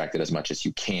try to retract it as much as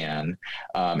you can.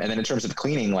 And then in terms of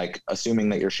cleaning, like assuming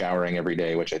that you're showering every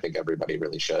day, which I think everybody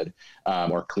really should,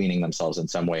 or cleaning themselves in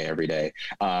some way every day,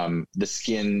 the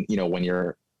skin, when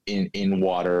you're in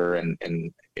water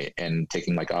and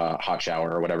taking like a hot shower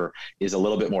or whatever, is a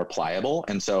little bit more pliable.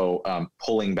 And so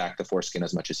pulling back the foreskin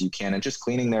as much as you can and just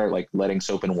cleaning there, like letting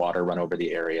soap and water run over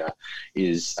the area,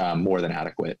 is more than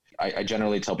adequate. I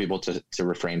generally tell people to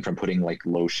refrain from putting like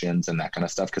lotions and that kind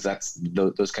of stuff, because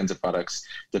those kinds of products,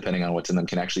 depending on what's in them,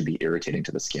 can actually be irritating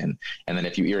to the skin. And then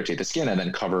if you irritate the skin and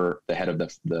then cover the head of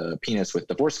the penis with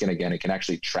the foreskin again, it can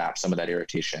actually trap some of that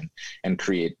irritation and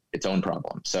create its own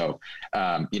problem. So,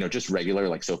 just regular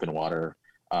like soap and water,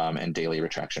 and daily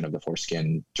retraction of the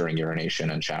foreskin during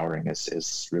urination and showering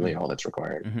is really all that's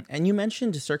required. Mm-hmm. And you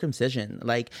mentioned circumcision.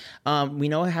 Like, we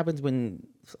know it happens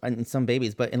in some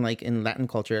babies, but in Latin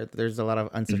culture, there's a lot of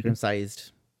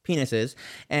uncircumcised penises.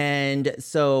 And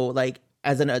so like,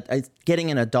 as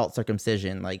getting an adult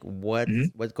circumcision, like what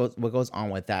goes on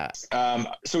with that?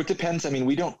 So it depends. I mean,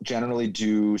 we don't generally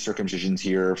do circumcisions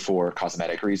here for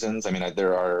cosmetic reasons. I mean,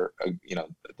 there are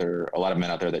a lot of men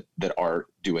out there that are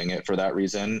doing it for that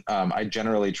reason. I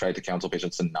generally try to counsel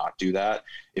patients to not do that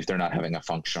if they're not having a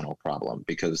functional problem,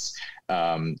 because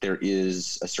there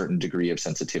is a certain degree of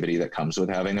sensitivity that comes with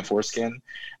having a foreskin.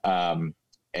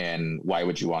 And why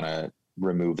would you want to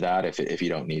remove that if you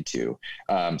don't need to?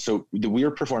 So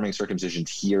we're performing circumcisions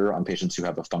here on patients who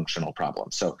have a functional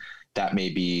problem. So that may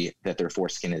be that their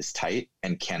foreskin is tight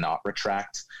and cannot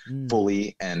retract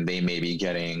fully, and they may be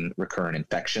getting recurrent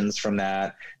infections from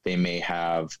that. They may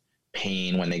have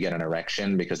pain when they get an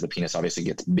erection, because the penis obviously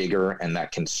gets bigger and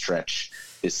that can stretch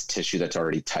this tissue that's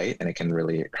already tight, and it can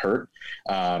really hurt.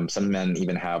 Some men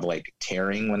even have like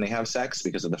tearing when they have sex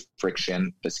because of the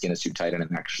friction. The skin is too tight and it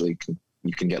actually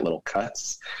you can get little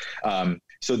cuts.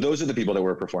 So those are the people that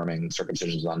we're performing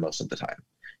circumcisions on most of the time.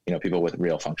 People with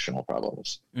real functional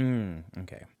problems.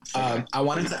 Okay. I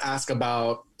wanted to ask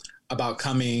about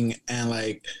coming and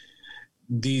like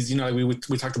these, like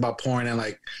we talked about porn and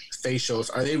like facials.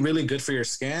 Are they really good for your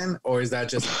skin, or is that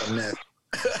just a myth?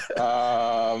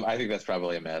 I think that's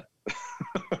probably a myth.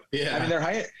 Yeah. I mean,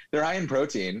 they're high in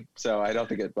protein, so I don't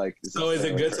think it like. So is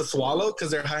it good to swallow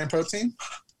because they're high in protein?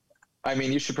 I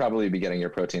mean, you should probably be getting your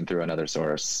protein through another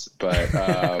source, but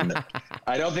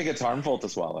I don't think it's harmful to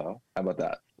swallow. How about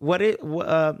that?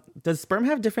 Does sperm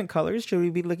have different colors? Should we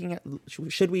be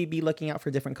looking out for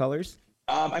different colors?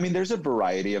 I mean, there's a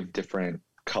variety of different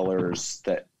colors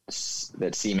that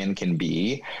semen can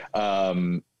be.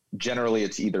 Generally,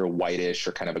 it's either whitish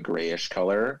or kind of a grayish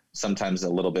color. Sometimes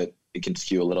it can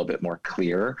skew a little bit more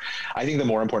clear. I think the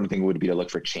more important thing would be to look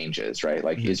for changes, right?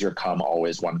 Like, is your cum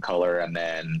always one color and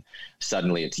then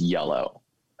suddenly it's yellow?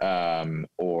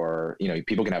 Or,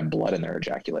 people can have blood in their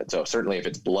ejaculate. So certainly if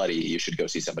it's bloody, you should go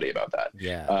see somebody about that.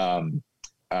 Yeah.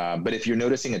 But if you're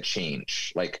noticing a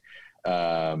change, like,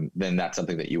 then that's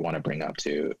something that you want to bring up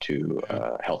to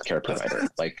a healthcare provider.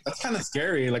 That's kind of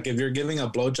scary. Like if you're giving a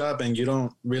blowjob and you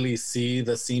don't really see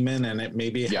the semen and it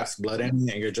maybe has blood in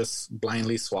it and you're just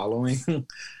blindly swallowing.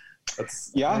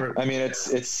 I mean,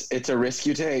 it's a risk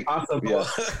you take. Awesome. Yeah.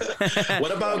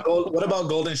 What about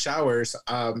golden showers?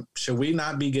 Should we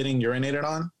not be getting urinated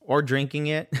on or drinking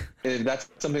it? If that's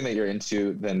something that you're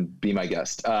into, then be my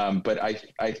guest. But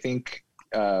I think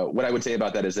what I would say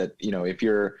about that is that, if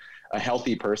you're a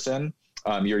healthy person,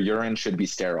 your urine should be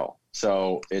sterile.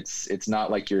 So it's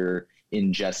not like you're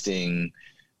ingesting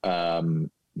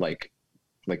like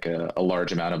a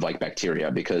large amount of like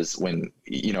bacteria, because when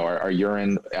our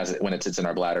urine when it sits in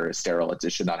our bladder is sterile,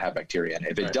 it should not have bacteria. And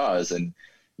if it does, then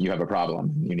you have a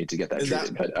problem. You need to get that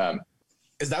treated.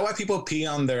 Is that why people pee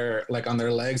on their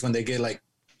legs when they get like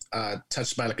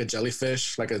touched by like a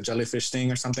jellyfish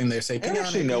sting or something? They say,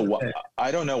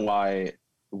 I don't know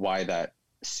why that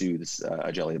soothes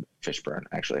a jellyfish burn.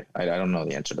 Actually, I don't know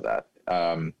the answer to that.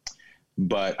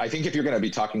 But I think if you're going to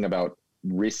be talking about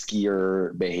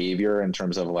riskier behavior in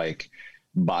terms of like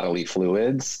bodily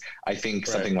fluids, I think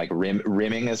something like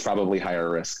rimming is probably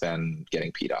higher risk than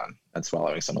getting peed on and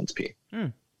swallowing someone's pee.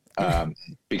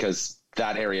 Because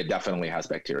that area definitely has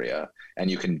bacteria, and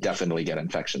you can definitely get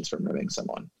infections from rimming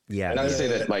someone. Yeah. Not to say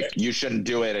that like you shouldn't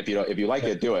do it if you like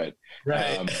it, do it.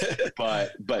 Right.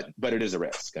 But it is a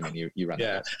risk. I mean, you run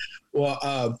that risk.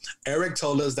 Well, Eric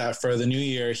told us that for the new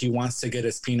year he wants to get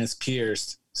his penis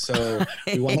pierced. So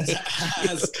we wanted to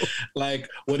ask, like,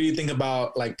 what do you think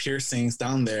about like piercings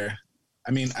down there?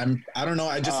 I mean, I don't know.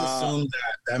 I just assumed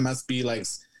that must be like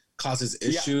causes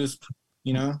issues.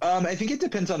 you know? I think it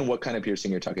depends on what kind of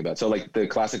piercing you're talking about. So like the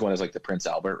classic one is like the Prince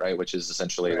Albert, right? Which is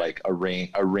essentially like a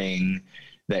ring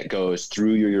that goes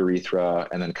through your urethra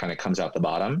and then kind of comes out the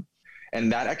bottom.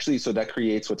 And that actually, so that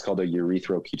creates what's called a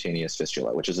urethral-cutaneous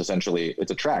fistula, which is essentially,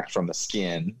 it's a tract from the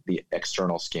skin, the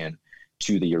external skin,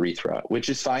 to the urethra, which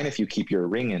is fine if you keep your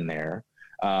ring in there.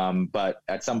 But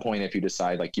at some point, if you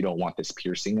decide like you don't want this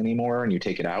piercing anymore and you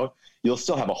take it out, you'll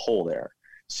still have a hole there.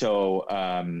 So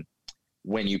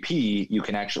when you pee, you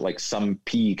can actually, like, some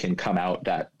pee can come out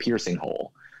that piercing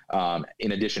hole,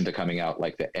 in addition to coming out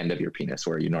like the end of your penis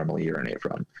where you normally urinate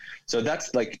from. So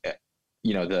that's like,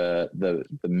 you know, the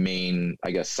main,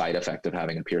 I guess, side effect of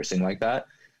having a piercing like that.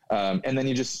 And then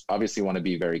you just obviously want to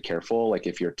be very careful. Like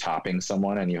if you're topping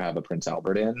someone and you have a Prince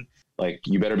Albert in, like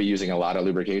you better be using a lot of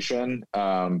lubrication,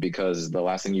 because the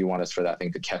last thing you want is for that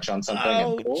thing to catch on something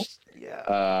and pull,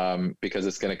 because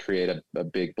it's going to create a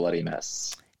big bloody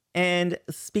mess. And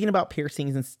speaking about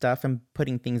piercings and stuff and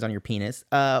putting things on your penis,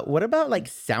 what about like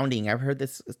sounding? I've heard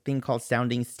this thing called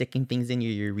sounding, sticking things in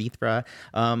your urethra.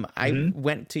 I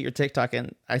went to your TikTok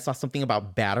and I saw something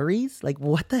about batteries. Like,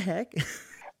 what the heck?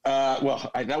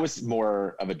 That was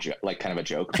more of a like kind of a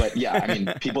joke, but yeah, I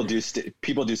mean, people do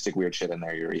stick weird shit in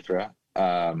their urethra.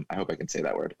 I hope I can say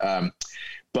that word. Yeah,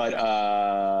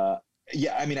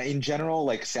 I mean, in general,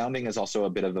 like sounding is also a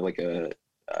bit of like a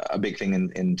big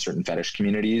thing in certain fetish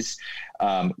communities.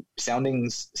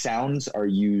 Sounds are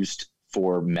used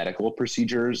for medical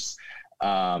procedures,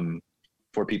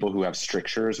 for people who have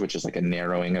strictures, which is like a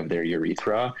narrowing of their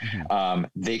urethra.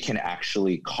 They can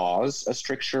actually cause a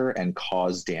stricture and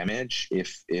cause damage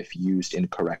if used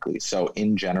incorrectly. So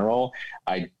in general,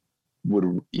 I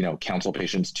would, counsel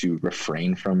patients to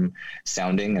refrain from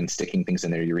sounding and sticking things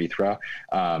in their urethra,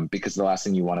 because the last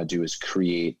thing you want to do is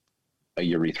create a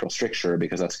urethral stricture,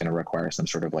 because that's going to require some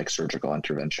sort of like surgical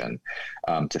intervention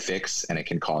to fix, and it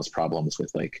can cause problems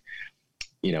with like,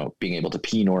 being able to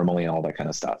pee normally and all that kind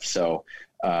of stuff. So,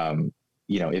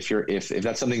 if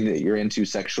that's something that you're into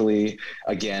sexually,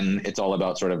 again, it's all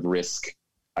about sort of risk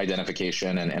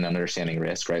identification and understanding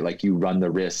risk, right? Like you run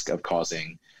the risk of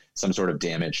causing some sort of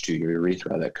damage to your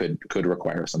urethra that could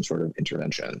require some sort of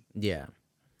intervention. Yeah.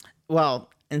 Well,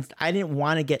 and I didn't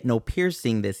want to get no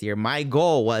piercing this year. My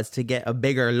goal was to get a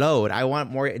bigger load. I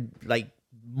want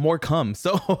more cum.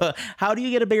 So how do you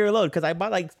get a bigger load? Because I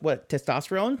bought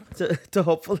testosterone to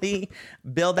hopefully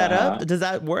build that up. Does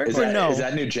that work no? Is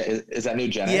that new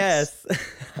genetics? Yes.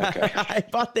 Okay. I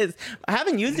bought this. I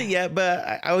haven't used it yet,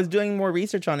 but I was doing more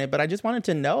research on it. But I just wanted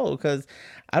to know, because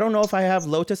I don't know if I have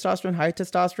low testosterone, high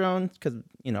testosterone, because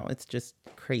it's just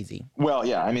crazy. Well,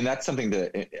 yeah, I mean, that's something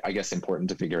that I guess important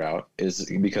to figure out, is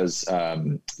because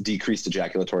decreased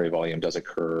ejaculatory volume does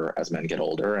occur as men get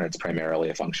older, and it's primarily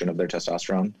a function of their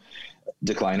testosterone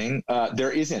declining.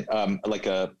 There isn't like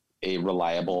a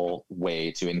reliable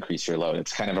way to increase your load.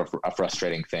 It's kind of a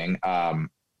frustrating thing. I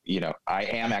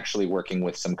am actually working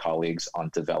with some colleagues on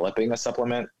developing a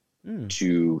supplement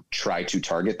to try to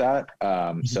target that.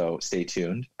 So stay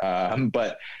tuned.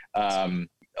 But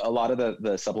a lot of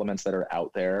the supplements that are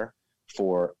out there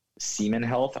for semen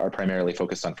health are primarily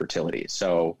focused on fertility.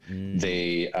 So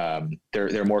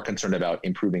they're more concerned about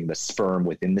improving the sperm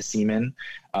within the semen.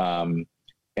 And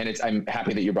I'm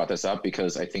happy that you brought this up,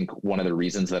 because I think one of the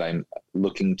reasons that I'm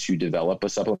looking to develop a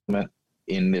supplement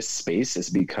in this space is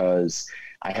because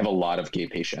I have a lot of gay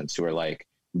patients who are like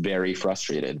very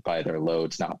frustrated by their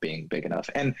loads not being big enough.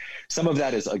 And some of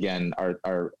that is, again,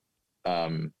 our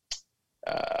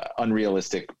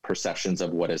unrealistic perceptions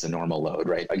of what is a normal load,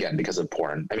 right? Again, because of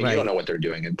porn. I mean, you don't know what they're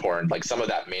doing in porn. Like some of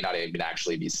that may not even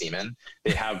actually be semen.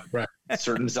 They have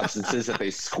certain substances that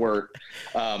they squirt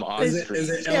on. Is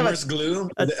it Elmer's glue?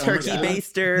 A turkey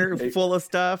baster full of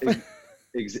stuff.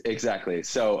 Exactly.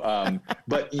 So,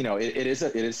 but it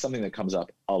is something that comes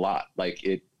up a lot.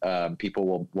 Like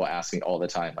people will ask me all the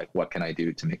time, like, what can I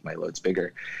do to make my loads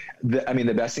bigger?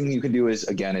 The best thing you can do is,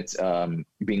 again, it's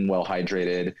being well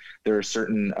hydrated. There are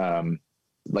certain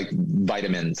like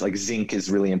vitamins, like zinc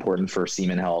is really important for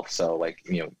semen health. So like,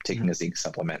 taking a zinc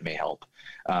supplement may help.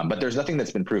 But there's nothing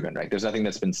that's been proven, right? There's nothing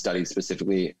that's been studied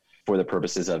specifically for the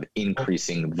purposes of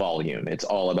increasing volume. It's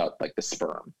all about like the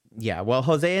sperm. Yeah. Well,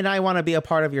 Jose and I want to be a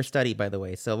part of your study, by the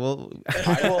way. So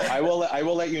I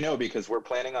will let you know, because we're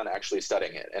planning on actually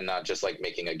studying it and not just like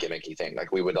making a gimmicky thing.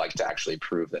 Like we would like to actually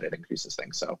prove that it increases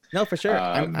things. So no, for sure.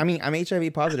 I'm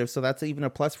HIV positive, so that's even a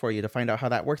plus for you to find out how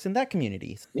that works in that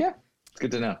community. Yeah. It's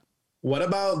good to know. What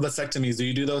about vasectomies? Do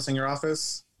you do those in your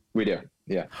office? We do.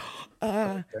 Yeah.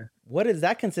 What does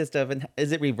that consist of? And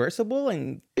is it reversible?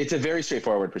 And it's a very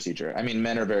straightforward procedure. I mean,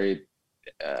 men are very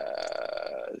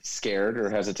scared or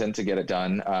hesitant to get it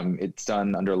done. It's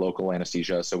done under local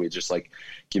anesthesia. So we just like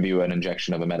give you an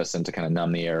injection of a medicine to kind of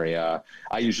numb the area.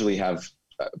 I usually have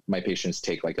my patients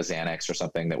take like a Xanax or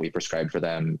something that we prescribed for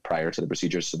them prior to the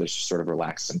procedure. So they're just sort of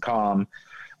relaxed and calm.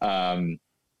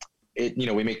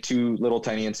 We make 2 little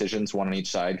tiny incisions, one on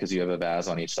each side, because you have a VAS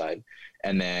on each side,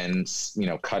 and then,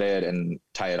 cut it and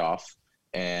tie it off.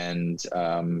 And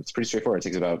it's pretty straightforward. It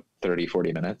takes about 30,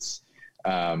 40 minutes.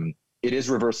 It is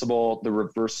reversible. The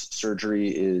reverse surgery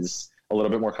is a little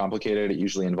bit more complicated. It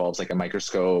usually involves like a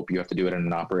microscope. You have to do it in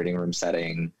an operating room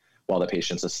setting while the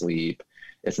patient's asleep.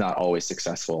 It's not always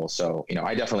successful. So,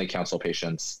 I definitely counsel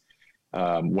patients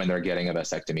when they're getting a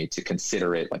vasectomy to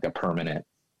consider it like a permanent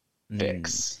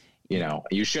fix.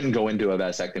 You shouldn't go into a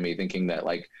vasectomy thinking that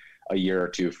like a year or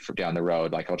 2 down the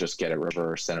road, like I'll just get it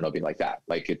reversed and it'll be like that.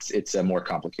 Like it's a more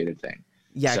complicated thing.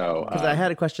 Yeah, so because I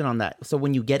had a question on that. So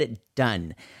when you get it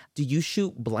done, do you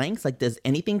shoot blanks? Like, does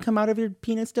anything come out of your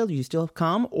penis still? Do you still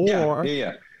come? Or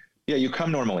Yeah, you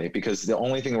come normally, because the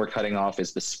only thing we're cutting off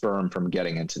is the sperm from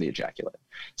getting into the ejaculate.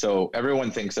 So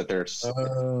everyone thinks that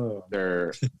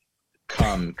their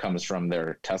cum comes from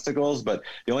their testicles, but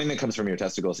the only thing that comes from your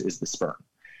testicles is the sperm.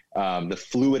 The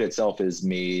fluid itself is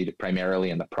made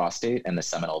primarily in the prostate and the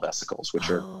seminal vesicles, which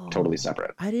are totally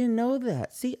separate. I didn't know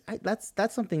that. See, that's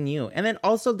something new. And then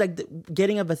also like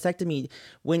getting a vasectomy,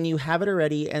 when you have it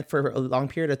already and for a long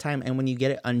period of time, and when you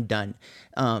get it undone,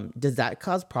 does that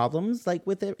cause problems like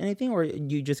with anything, or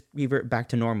you just revert back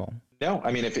to normal? No,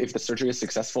 I mean, if the surgery is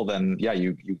successful, then yeah,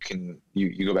 you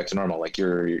go back to normal. Like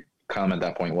your cum at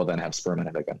that point will then have sperm in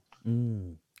it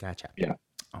again. Gotcha. Yeah.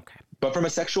 Okay. But from a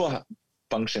sexual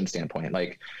function standpoint,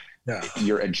 like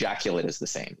your ejaculate is the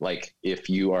same. Like if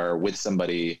you are with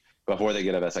somebody before they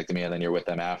get a vasectomy and then you're with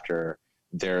them after,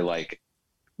 their like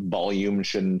volume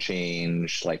shouldn't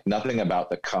change. Like nothing about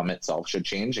the cum itself should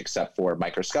change, except for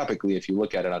microscopically, if you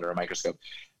look at it under a microscope,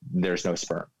 there's no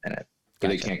sperm in it. So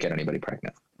they can't get anybody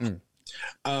pregnant.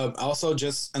 Also,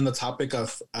 just on the topic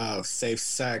of safe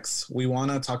sex, we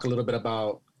want to talk a little bit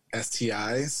about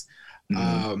STIs.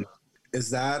 Is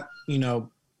that,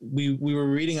 we were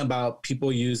reading about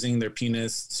people using their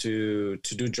penis to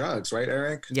do drugs, right,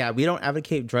 Eric? Yeah, we don't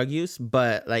advocate drug use,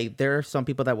 but like there are some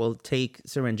people that will take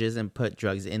syringes and put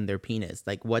drugs in their penis.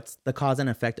 Like, what's the cause and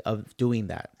effect of doing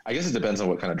that? I guess it depends on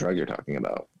what kind of drug you're talking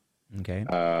about. Okay.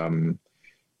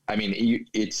 I mean,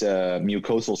 it's a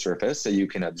mucosal surface, so you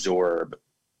can absorb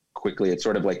quickly. It's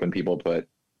sort of like when people put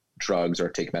drugs or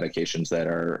take medications that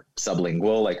are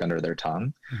sublingual, like under their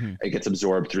tongue. It gets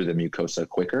absorbed through the mucosa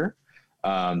quicker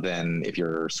than if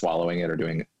you're swallowing it or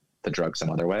doing the drug some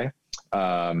other way.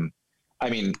 I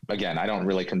mean, again, I don't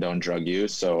really condone drug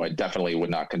use, so I definitely would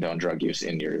not condone drug use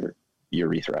in your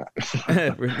urethra.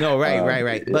 No,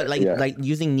 right. But like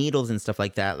using needles and stuff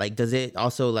like that, like does it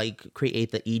also like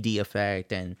create the ED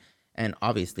effect? And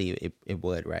obviously it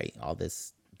would, right? All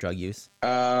this drug use.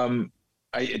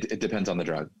 It depends on the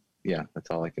drug. Yeah, that's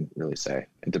all I can really say.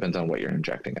 It depends on what you're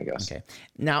injecting, I guess. Okay.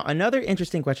 Now, another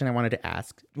interesting question I wanted to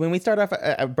ask. When we start off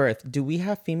at birth, do we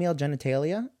have female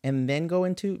genitalia and then go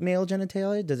into male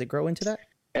genitalia? Does it grow into that?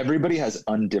 Everybody has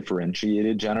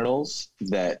undifferentiated genitals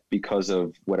that, because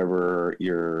of whatever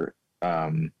your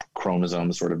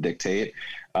chromosomes sort of dictate,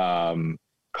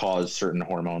 cause certain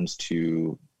hormones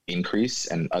to increase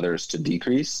and others to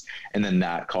decrease. And then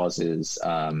that causes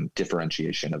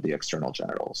differentiation of the external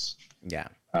genitals. Yeah.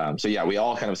 So yeah, we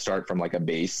all kind of start from like a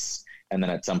base, and then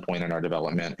at some point in our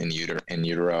development in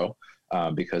utero,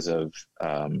 because of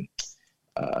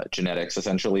genetics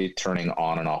essentially turning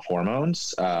on and off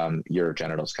hormones, your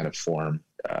genitals kind of form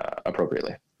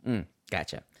appropriately.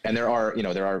 Gotcha. And there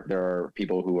are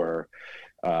people who are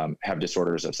have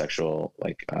disorders of sexual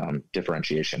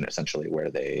differentiation, essentially, where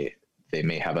they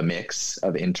may have a mix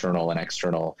of internal and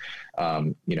external,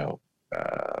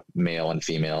 male and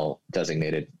female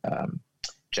designated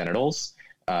genitals.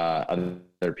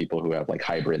 Other people who have like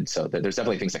hybrid. So there's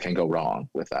definitely things that can go wrong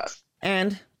with that.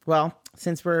 And well,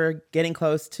 since we're getting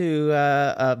close to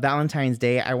Valentine's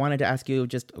Day, I wanted to ask you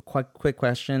just a quick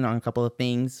question on a couple of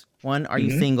things. One, are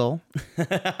you single?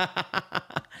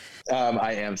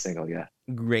 I am single, yeah.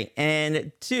 Great.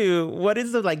 And two, what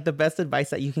is the best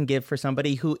advice that you can give for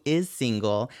somebody who is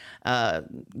single,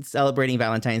 celebrating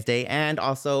Valentine's Day, and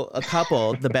also a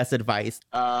couple, the best advice?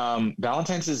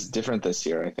 Valentine's is different this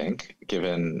year, I think,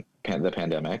 given the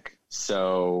pandemic.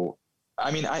 So,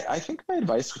 I mean, I think my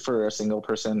advice for a single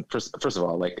person, first of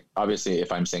all, like, obviously,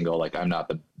 if I'm single, like, I'm not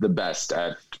the best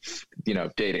at,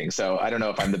 dating. So I don't know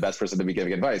if I'm the best person to be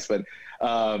giving advice, but,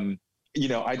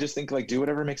 I just think, like, do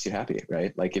whatever makes you happy,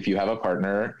 right? Like, if you have a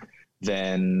partner,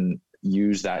 then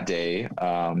use that day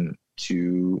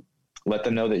to let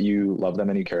them know that you love them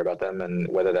and you care about them. And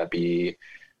whether that be,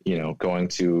 going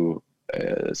to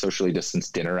a socially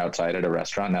distanced dinner outside at a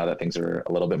restaurant, now that things are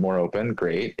a little bit more open,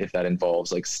 great. If that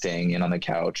involves like staying in on the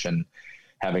couch and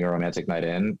having a romantic night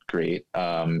in, great.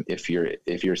 If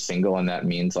you're single and that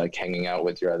means like hanging out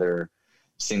with your other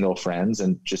single friends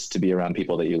and just to be around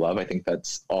people that you love, I think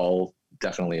that's all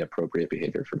definitely appropriate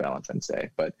behavior for Valentine's Day.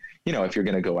 But, if you're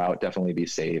going to go out, definitely be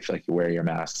safe. Like, wear your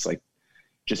masks. Like,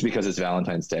 just because it's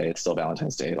Valentine's Day, it's still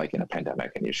Valentine's Day, like in a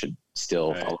pandemic, and you should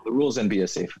still follow the rules and be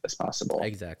as safe as possible.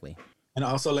 Exactly. And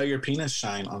also let your penis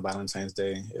shine on Valentine's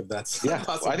Day, if that's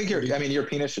possible. I think your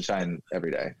penis should shine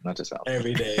every day, not just Valentine's.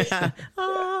 Every day.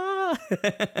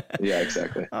 Yeah,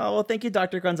 exactly. Oh, well, thank you,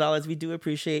 Dr. Gonzalez. We do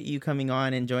appreciate you coming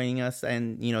on and joining us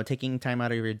and, taking time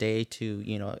out of your day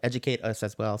to, educate us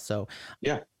as well. So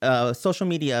yeah. Social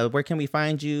media, where can we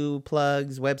find you?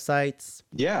 Plugs, websites?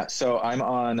 Yeah. So I'm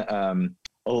on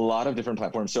a lot of different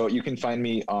platforms. So you can find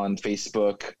me on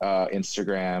Facebook,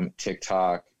 Instagram,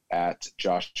 TikTok, at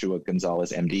Joshua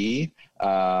Gonzalez MD.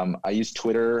 I use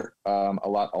Twitter a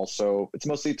lot also. It's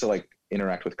mostly to like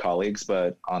interact with colleagues,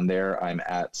 but on there I'm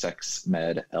at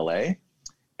SexMedLA.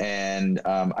 And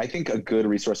I think a good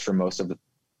resource for most of the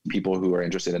people who are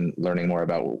interested in learning more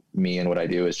about me and what I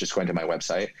do is just going to my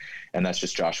website, and that's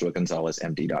just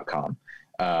joshuagonzalezmd.com.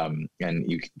 And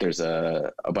there's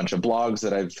a bunch of blogs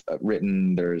that I've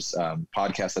written. There's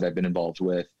podcasts that I've been involved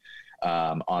with.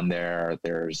 On there,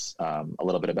 there's a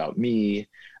little bit about me,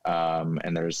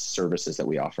 and there's services that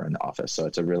we offer in the office. So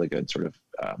it's a really good sort of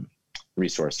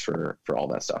resource for all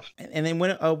that stuff. And then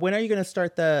when are you going to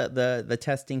start the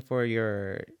testing for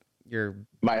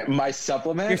my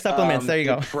supplement? Your supplements. There you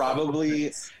go.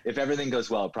 Probably, if everything goes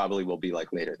well, it probably will be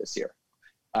like later this year.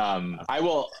 I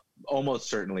will almost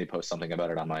certainly post something about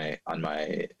it on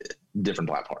my different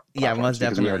platforms. Yeah, most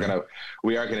definitely.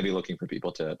 We are gonna be looking for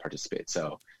people to participate.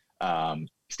 So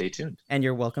stay tuned. And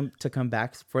you're welcome to come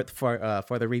back for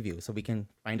the review so we can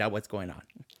find out what's going on.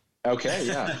 Okay,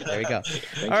 yeah. There we go.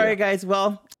 All right, guys.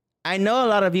 Well, I know a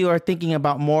lot of you are thinking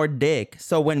about more dick.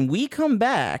 So when we come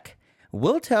back,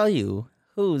 we'll tell you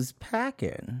who's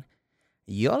packing.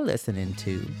 You're listening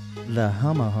to the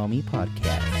Homo Homie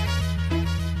Podcast.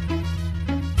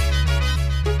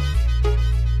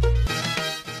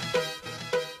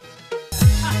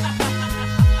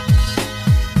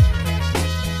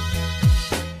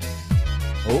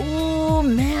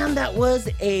 That was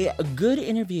a good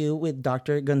interview with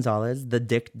Dr. Gonzalez, the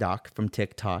Dick Doc from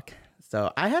TikTok.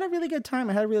 So I had a really good time.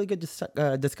 I had a really good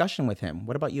discussion with him.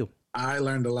 What about you? I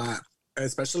learned a lot,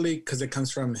 especially because it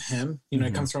comes from him.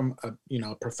 It comes from a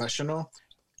professional.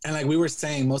 And like we were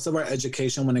saying, most of our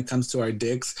education when it comes to our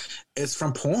dicks is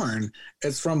from porn.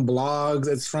 It's from blogs.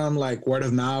 It's from like word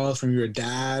of mouth, from your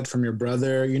dad, from your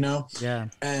brother, Yeah.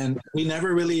 And we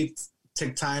never really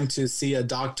took time to see a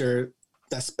doctor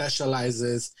that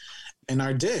specializes in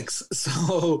our dicks.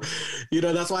 So,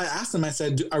 that's why I asked him, I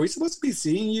said, are we supposed to be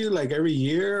seeing you like every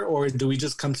year, or do we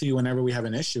just come to you whenever we have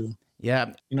an issue?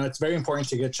 Yeah. It's very important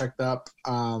to get checked up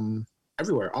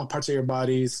everywhere, all parts of your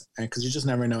bodies, and because you just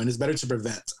never know. And it's better to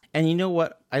prevent. And you know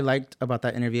what I liked about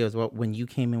that interview is when you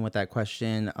came in with that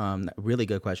question, really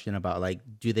good question about like,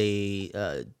 do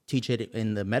they teach it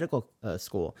in the medical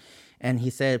school? And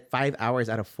he said 5 hours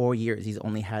out of 4 years, he's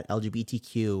only had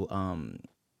LGBTQ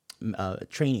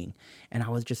training. And I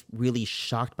was just really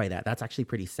shocked by that. That's actually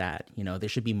pretty sad. There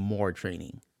should be more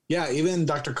training. Yeah, even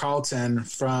Dr. Carlton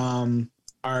from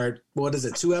our,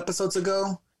 2 episodes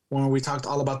ago, when we talked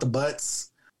all about the butts.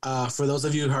 For those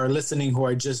of you who are listening, who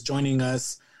are just joining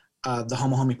us, the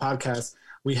Homo Homie Podcast,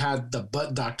 we had the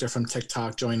butt doctor from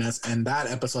TikTok join us, and that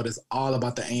episode is all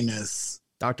about the anus.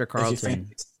 Dr.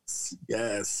 Carlton.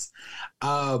 Yes.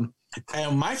 And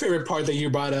my favorite part that you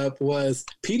brought up was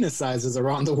penis sizes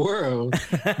around the world,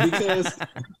 because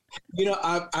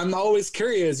I'm always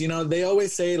curious. They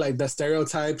always say like the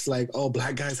stereotypes, like, oh,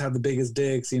 black guys have the biggest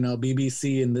dicks,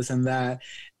 BBC and this and that.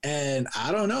 And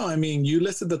I don't know. I mean, you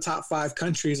listed the top 5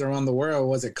 countries around the world.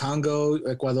 Was it Congo,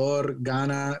 Ecuador,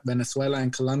 Ghana, Venezuela,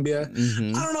 and Colombia?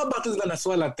 Mm-hmm. I don't know about this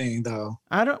Venezuela thing, though.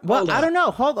 I don't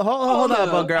know. Hold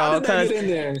up, girl.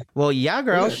 Well, yeah,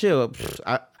 girl. Okay. Shoot.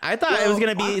 I thought it was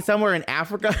going to be somewhere in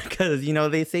Africa because,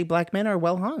 they say black men are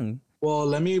well hung. Well,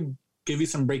 let me give you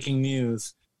some breaking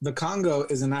news. The Congo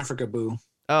is in Africa, boo.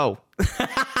 Oh.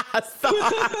 Sorry.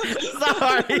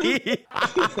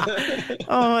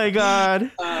 Oh my God.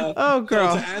 Oh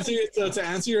girl. So to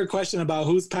answer your question about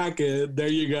who's packing, there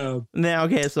you go. Now,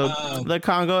 okay, so the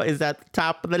Congo is at the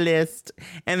top of the list,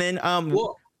 and then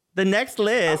the next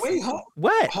list. Wait,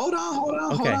 what? Hold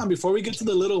on. Before we get to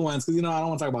the little ones, because I don't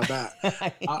want to talk about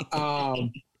that.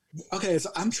 Okay, so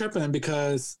I'm tripping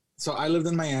because so I lived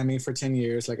in Miami for 10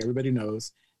 years, like everybody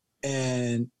knows,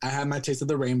 and I had my taste of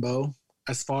the rainbow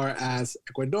as far as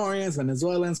Ecuadorians,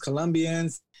 Venezuelans,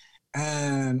 Colombians,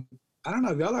 and I don't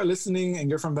know if y'all are listening and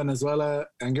you're from Venezuela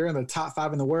and you're in the top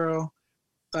 5 in the world,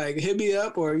 like hit me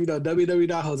up or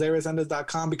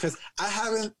www.joseresendez.com because I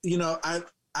haven't, I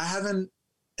haven't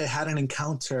had an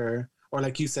encounter or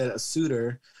like you said, a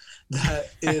suitor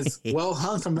that is well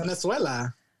hung from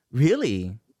Venezuela.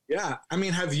 Really? Yeah, I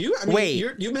mean, have you? I mean, Wait,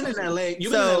 you've been in LA.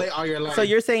 You've been in LA all your life. So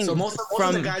you're saying so most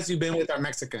of the guys you've been with are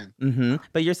Mexican. Mm-hmm.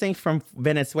 But you're saying from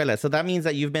Venezuela, so that means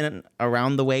that you've been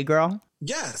around the way, girl.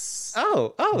 Yes.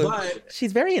 Oh, but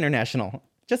she's very international,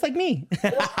 just like me.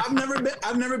 Well, I've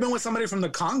never been with somebody from the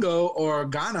Congo or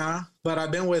Ghana, but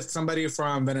I've been with somebody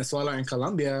from Venezuela and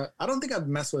Colombia. I don't think I've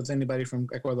messed with anybody from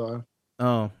Ecuador.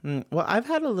 Oh, well, I've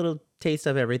had a little taste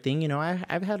of everything.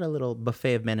 I've had a little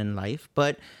buffet of men in life,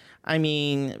 but I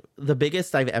mean, the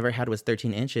biggest I've ever had was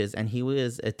 13 inches, and he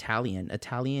was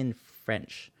Italian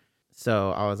French.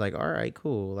 So I was like, all right,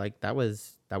 cool. Like that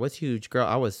was huge, girl.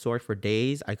 I was sore for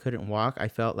days. I couldn't walk. I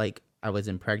felt like I was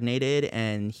impregnated,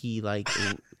 and he like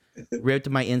ripped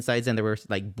my insides, and they were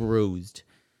like bruised.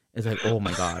 It's like, oh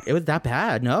my God, it was that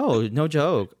bad. No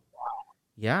joke.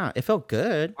 Yeah, it felt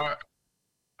good.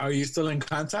 Are you still in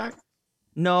contact?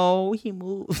 No, he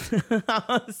moved.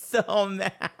 I was so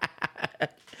mad.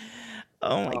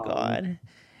 Oh my God.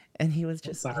 And he was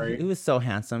just, sorry. He was so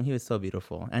handsome. He was so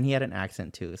beautiful. And he had an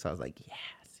accent too. So I was like,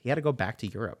 yes. He had to go back to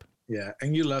Europe. Yeah.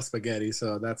 And you love spaghetti.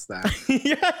 So that's that.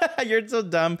 Yeah, you're so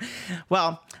dumb.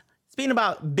 Well, speaking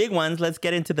about big ones, let's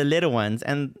get into the little ones.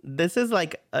 And this is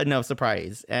like no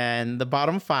surprise. And the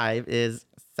bottom 5 is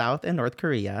South and North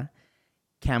Korea,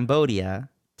 Cambodia,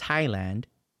 Thailand,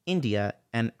 India,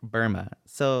 and Burma.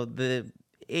 So the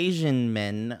Asian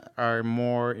men are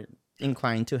more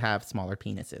inclined to have smaller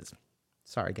penises.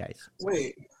 Sorry, guys.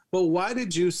 Wait, but why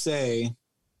did you say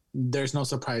there's no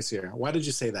surprise here? Why did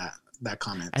you say that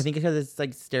comment? I think because it's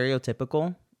like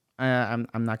stereotypical. I'm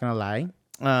not gonna lie.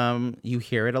 You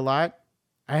hear it a lot.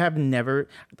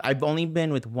 I've only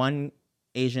been with one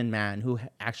Asian man who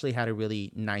actually had a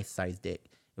really nice sized dick.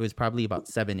 It was probably about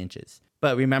 7 inches.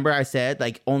 But remember I said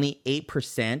like only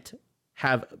 8%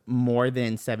 have more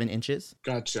than 7 inches.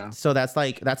 Gotcha. So that's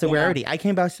a rarity. I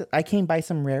came by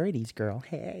some rarities, girl.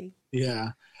 Hey. Yeah.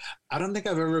 I don't think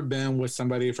I've ever been with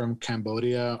somebody from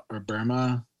Cambodia or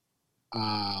Burma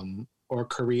or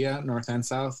Korea, North and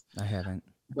South. I haven't.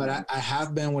 But I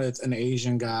have been with an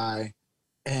Asian guy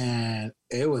and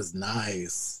it was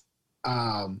nice.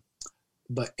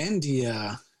 But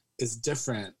India is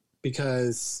different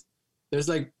because there's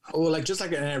just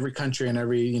like in every country and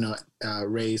every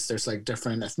race, there's like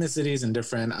different ethnicities and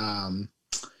different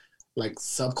like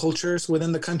subcultures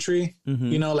within the country.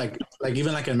 Mm-hmm. Like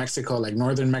even like in Mexico, like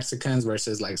northern Mexicans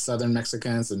versus like southern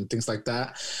Mexicans and things like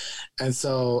that. And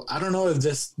so I don't know if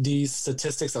these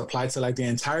statistics apply to like the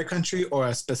entire country or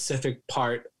a specific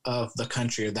part of the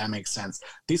country, if that makes sense.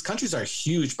 These countries are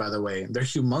huge, by the way. They're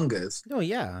humongous. Oh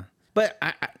yeah, but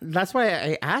that's why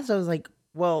I asked. I was like,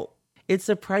 well, it's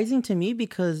surprising to me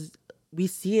because we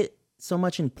see it so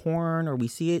much in porn or we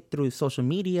see it through social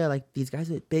media, like these guys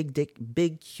with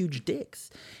big, huge dicks.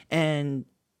 And,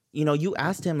 you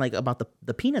asked him like about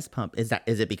the penis pump. Is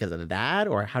it because of that?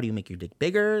 Or how do you make your dick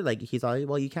bigger? Like he's all,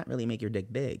 well, you can't really make your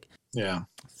dick big. Yeah.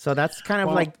 So that's kind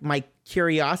of like my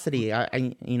curiosity.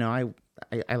 I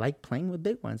like playing with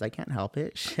big ones. I can't help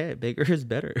it. Shit, bigger is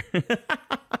better.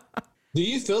 Do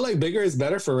you feel like bigger is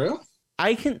better for real?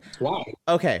 I can. Why?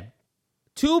 Okay.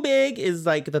 Too big is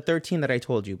like the 13 that I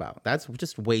told you about. That's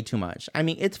just way too much. I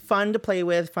mean, it's fun to play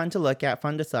with, fun to look at,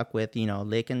 fun to suck with,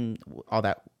 lick and all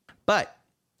that. But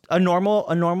a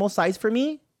normal size for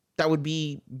me, that would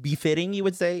be befitting, you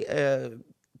would say,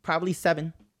 probably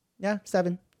 7. Yeah,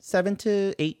 7. 7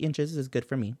 to 8 inches is good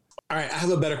for me. All right, I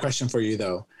have a better question for you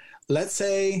though. Let's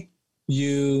say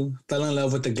you fell in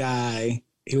love with the guy.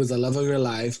 He was the love of your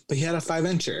life, but he had a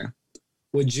 5-incher.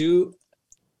 Would you,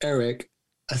 Eric,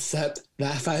 accept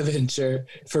that 5-incher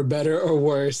for better or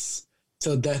worse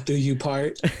till death do you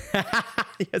part?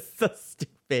 You're so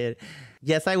stupid.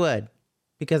 Yes, I would.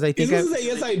 Because I think He's say,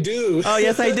 yes, I do. Oh,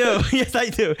 yes, I do. Yes, I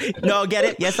do. No, get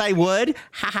it? Yes, I would.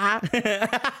 Ha ha.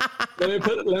 Let me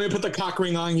put the cock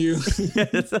ring on you.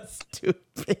 That's so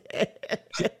stupid. I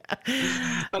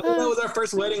think that was our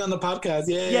first wedding on the podcast.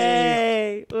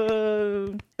 Yay.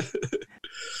 Yay.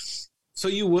 So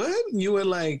you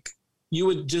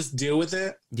would just deal with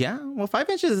it? Yeah. Well, 5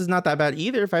 inches is not that bad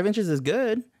either. 5 inches is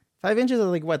good. 5 inches is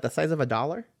like what, the size of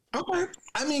 $1? Okay.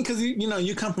 I mean, because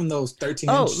you come from those 13.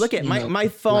 Oh, look at my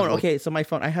phone. Okay, so my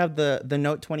phone. I have the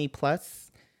Note 20 Plus.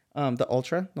 The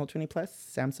Ultra Note 20 Plus,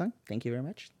 Samsung. Thank you very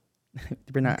much.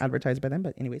 We're not advertised by them,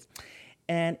 but anyways.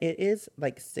 And it is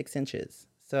like 6 inches.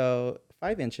 So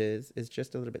 5 inches is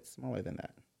just a little bit smaller than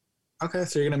that. Okay,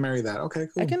 so you're gonna marry that. Okay,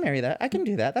 cool. I can marry that. I can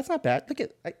do that. That's not bad. Look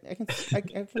at I can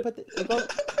put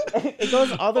it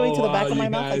goes all the way to the back of my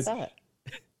mouth like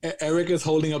that. Eric is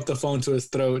holding up the phone to his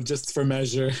throat just for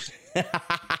measure.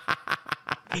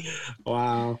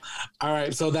 Wow. All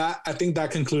right, so I think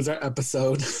that concludes our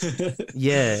episode.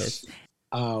 Yes.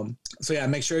 So yeah,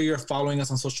 make sure you're following us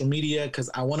on social media because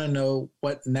I want to know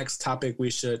what next topic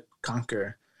we should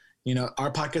conquer. You know,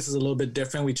 our podcast is a little bit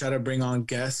different. We try to bring on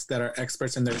guests that are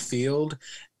experts in their field,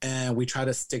 and we try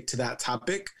to stick to that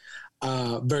topic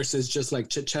versus just like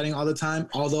chit-chatting all the time.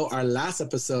 Although our last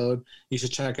episode, you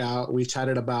should check out, we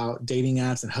chatted about dating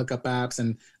apps and hookup apps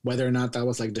and whether or not that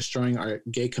was like destroying our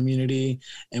gay community.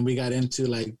 And we got into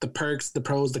like the perks, the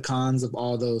pros, the cons of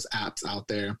all those apps out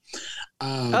there.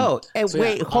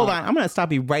 Wait, hold on. I'm going to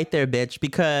stop you right there, bitch,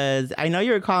 because I know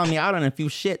you were calling me out on a few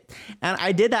shit. And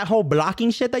I did that whole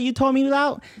blocking shit that you told me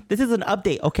about. This is an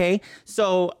update, okay?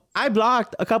 So I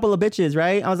blocked a couple of bitches,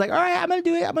 right? I was like, all right, I'm going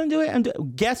to do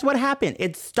it. Guess what happened?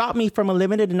 It stopped me from a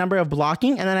limited number of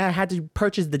blocking, and then I had to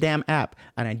purchase the damn app.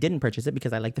 And I didn't purchase it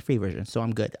because I like the free version, so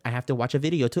I'm good. I have to watch a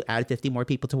video to add 50 more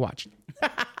people to watch.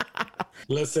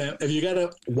 Listen, if you got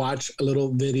to watch a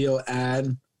little video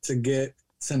ad to get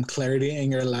some clarity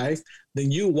in your life,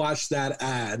 then you watch that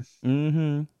ad.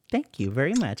 Mm-hmm. Thank you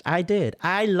very much. I did.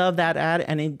 I love that ad,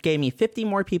 and it gave me 50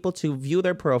 more people to view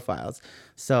their profiles.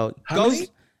 So How many?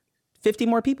 50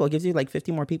 more people. It gives you like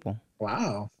 50 more people.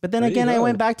 Wow. But then again, I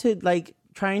went back to like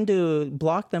trying to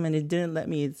block them, and it didn't let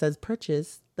me. It says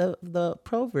purchase the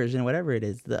pro version, whatever it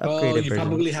is, the upgraded version. You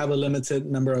probably have a limited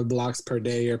number of blocks per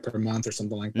day or per month or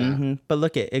something like that. Mm-hmm. But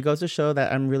look, it goes to show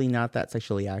that I'm really not that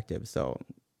sexually active. So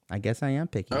I guess I am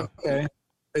picky. Okay.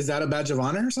 Is that a badge of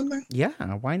honor or something? Yeah,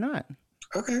 why not?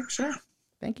 Okay, sure.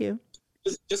 Thank you.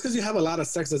 Just because you have a lot of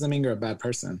sex doesn't mean you're a bad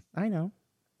person. I know.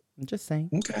 I'm just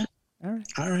saying. Okay. All right.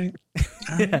 All right.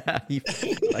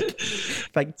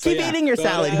 Keep eating your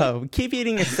salad, ho. Keep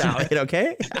eating your salad,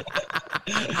 okay?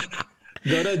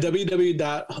 Go to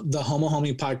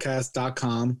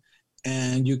www.thehomohomiepodcast.com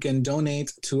and you can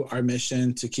donate to our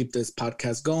mission to keep this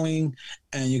podcast going.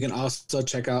 And you can also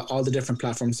check out all the different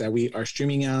platforms that we are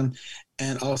streaming on.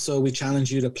 And also, we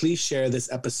challenge you to please share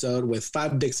this episode with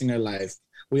 5 dicks in your life.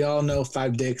 We all know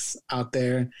 5 dicks out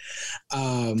there.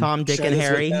 Tom, Dick, and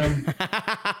Harry.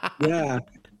 Yeah.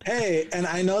 Hey, and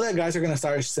I know that guys are going to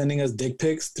start sending us dick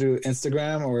pics through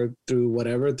Instagram or through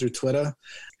whatever, through Twitter.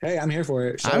 Hey, I'm here for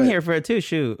it. I'm here for it too.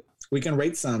 Shoot. We can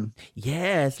rate some.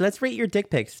 Yes, let's rate your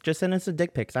dick pics. Just send us some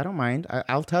dick pics. I don't mind.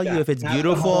 I'll tell you if it's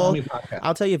beautiful.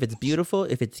 I'll tell you if it's beautiful,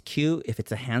 if it's cute, if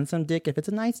it's a handsome dick, if it's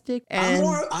a nice dick. And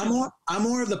I'm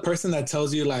more of the person that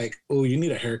tells you like, oh, you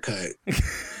need a haircut.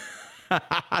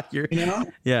 You know?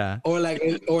 Yeah. Or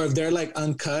if they're like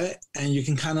uncut and you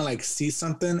can kind of like see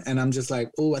something, and I'm just like,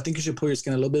 oh, I think you should pull your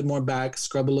skin a little bit more back,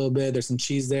 scrub a little bit. There's some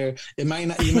cheese there. You might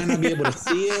not be able to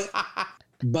see it,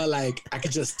 but like I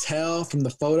could just tell from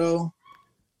the photo.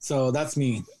 So that's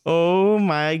me. Oh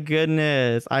my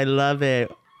goodness. I love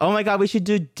it. Oh my God, we should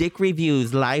do dick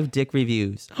reviews, live dick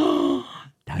reviews.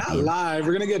 Not live.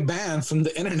 We're going to get banned from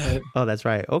the internet. Oh, that's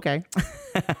right. Okay.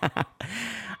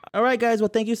 All right, guys. Well,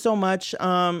 thank you so much.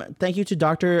 Thank you to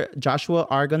Dr. Joshua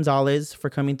R. Gonzalez for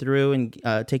coming through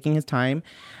and taking his time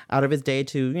out of his day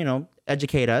to,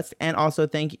 educate us. And also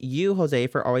thank you, Jose,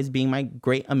 for always being my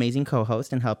great, amazing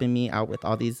co-host and helping me out with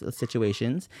all these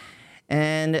situations.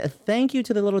 And thank you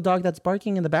to the little dog that's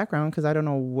barking in the background because I don't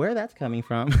know where that's coming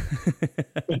from.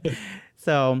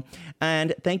 So,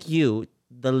 and thank you,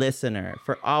 the listener,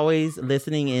 for always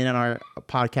listening in on our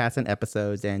podcasts and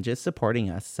episodes and just supporting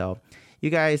us. So you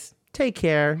guys take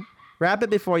care. Wrap it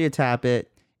before you tap it.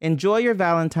 Enjoy your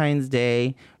Valentine's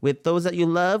Day with those that you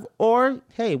love, or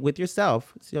hey, with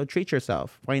yourself. So treat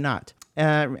yourself. Why not?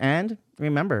 And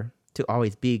remember to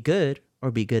always be good or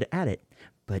be good at it,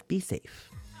 but be safe.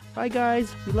 Bye,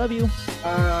 guys. We love you.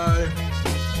 Bye.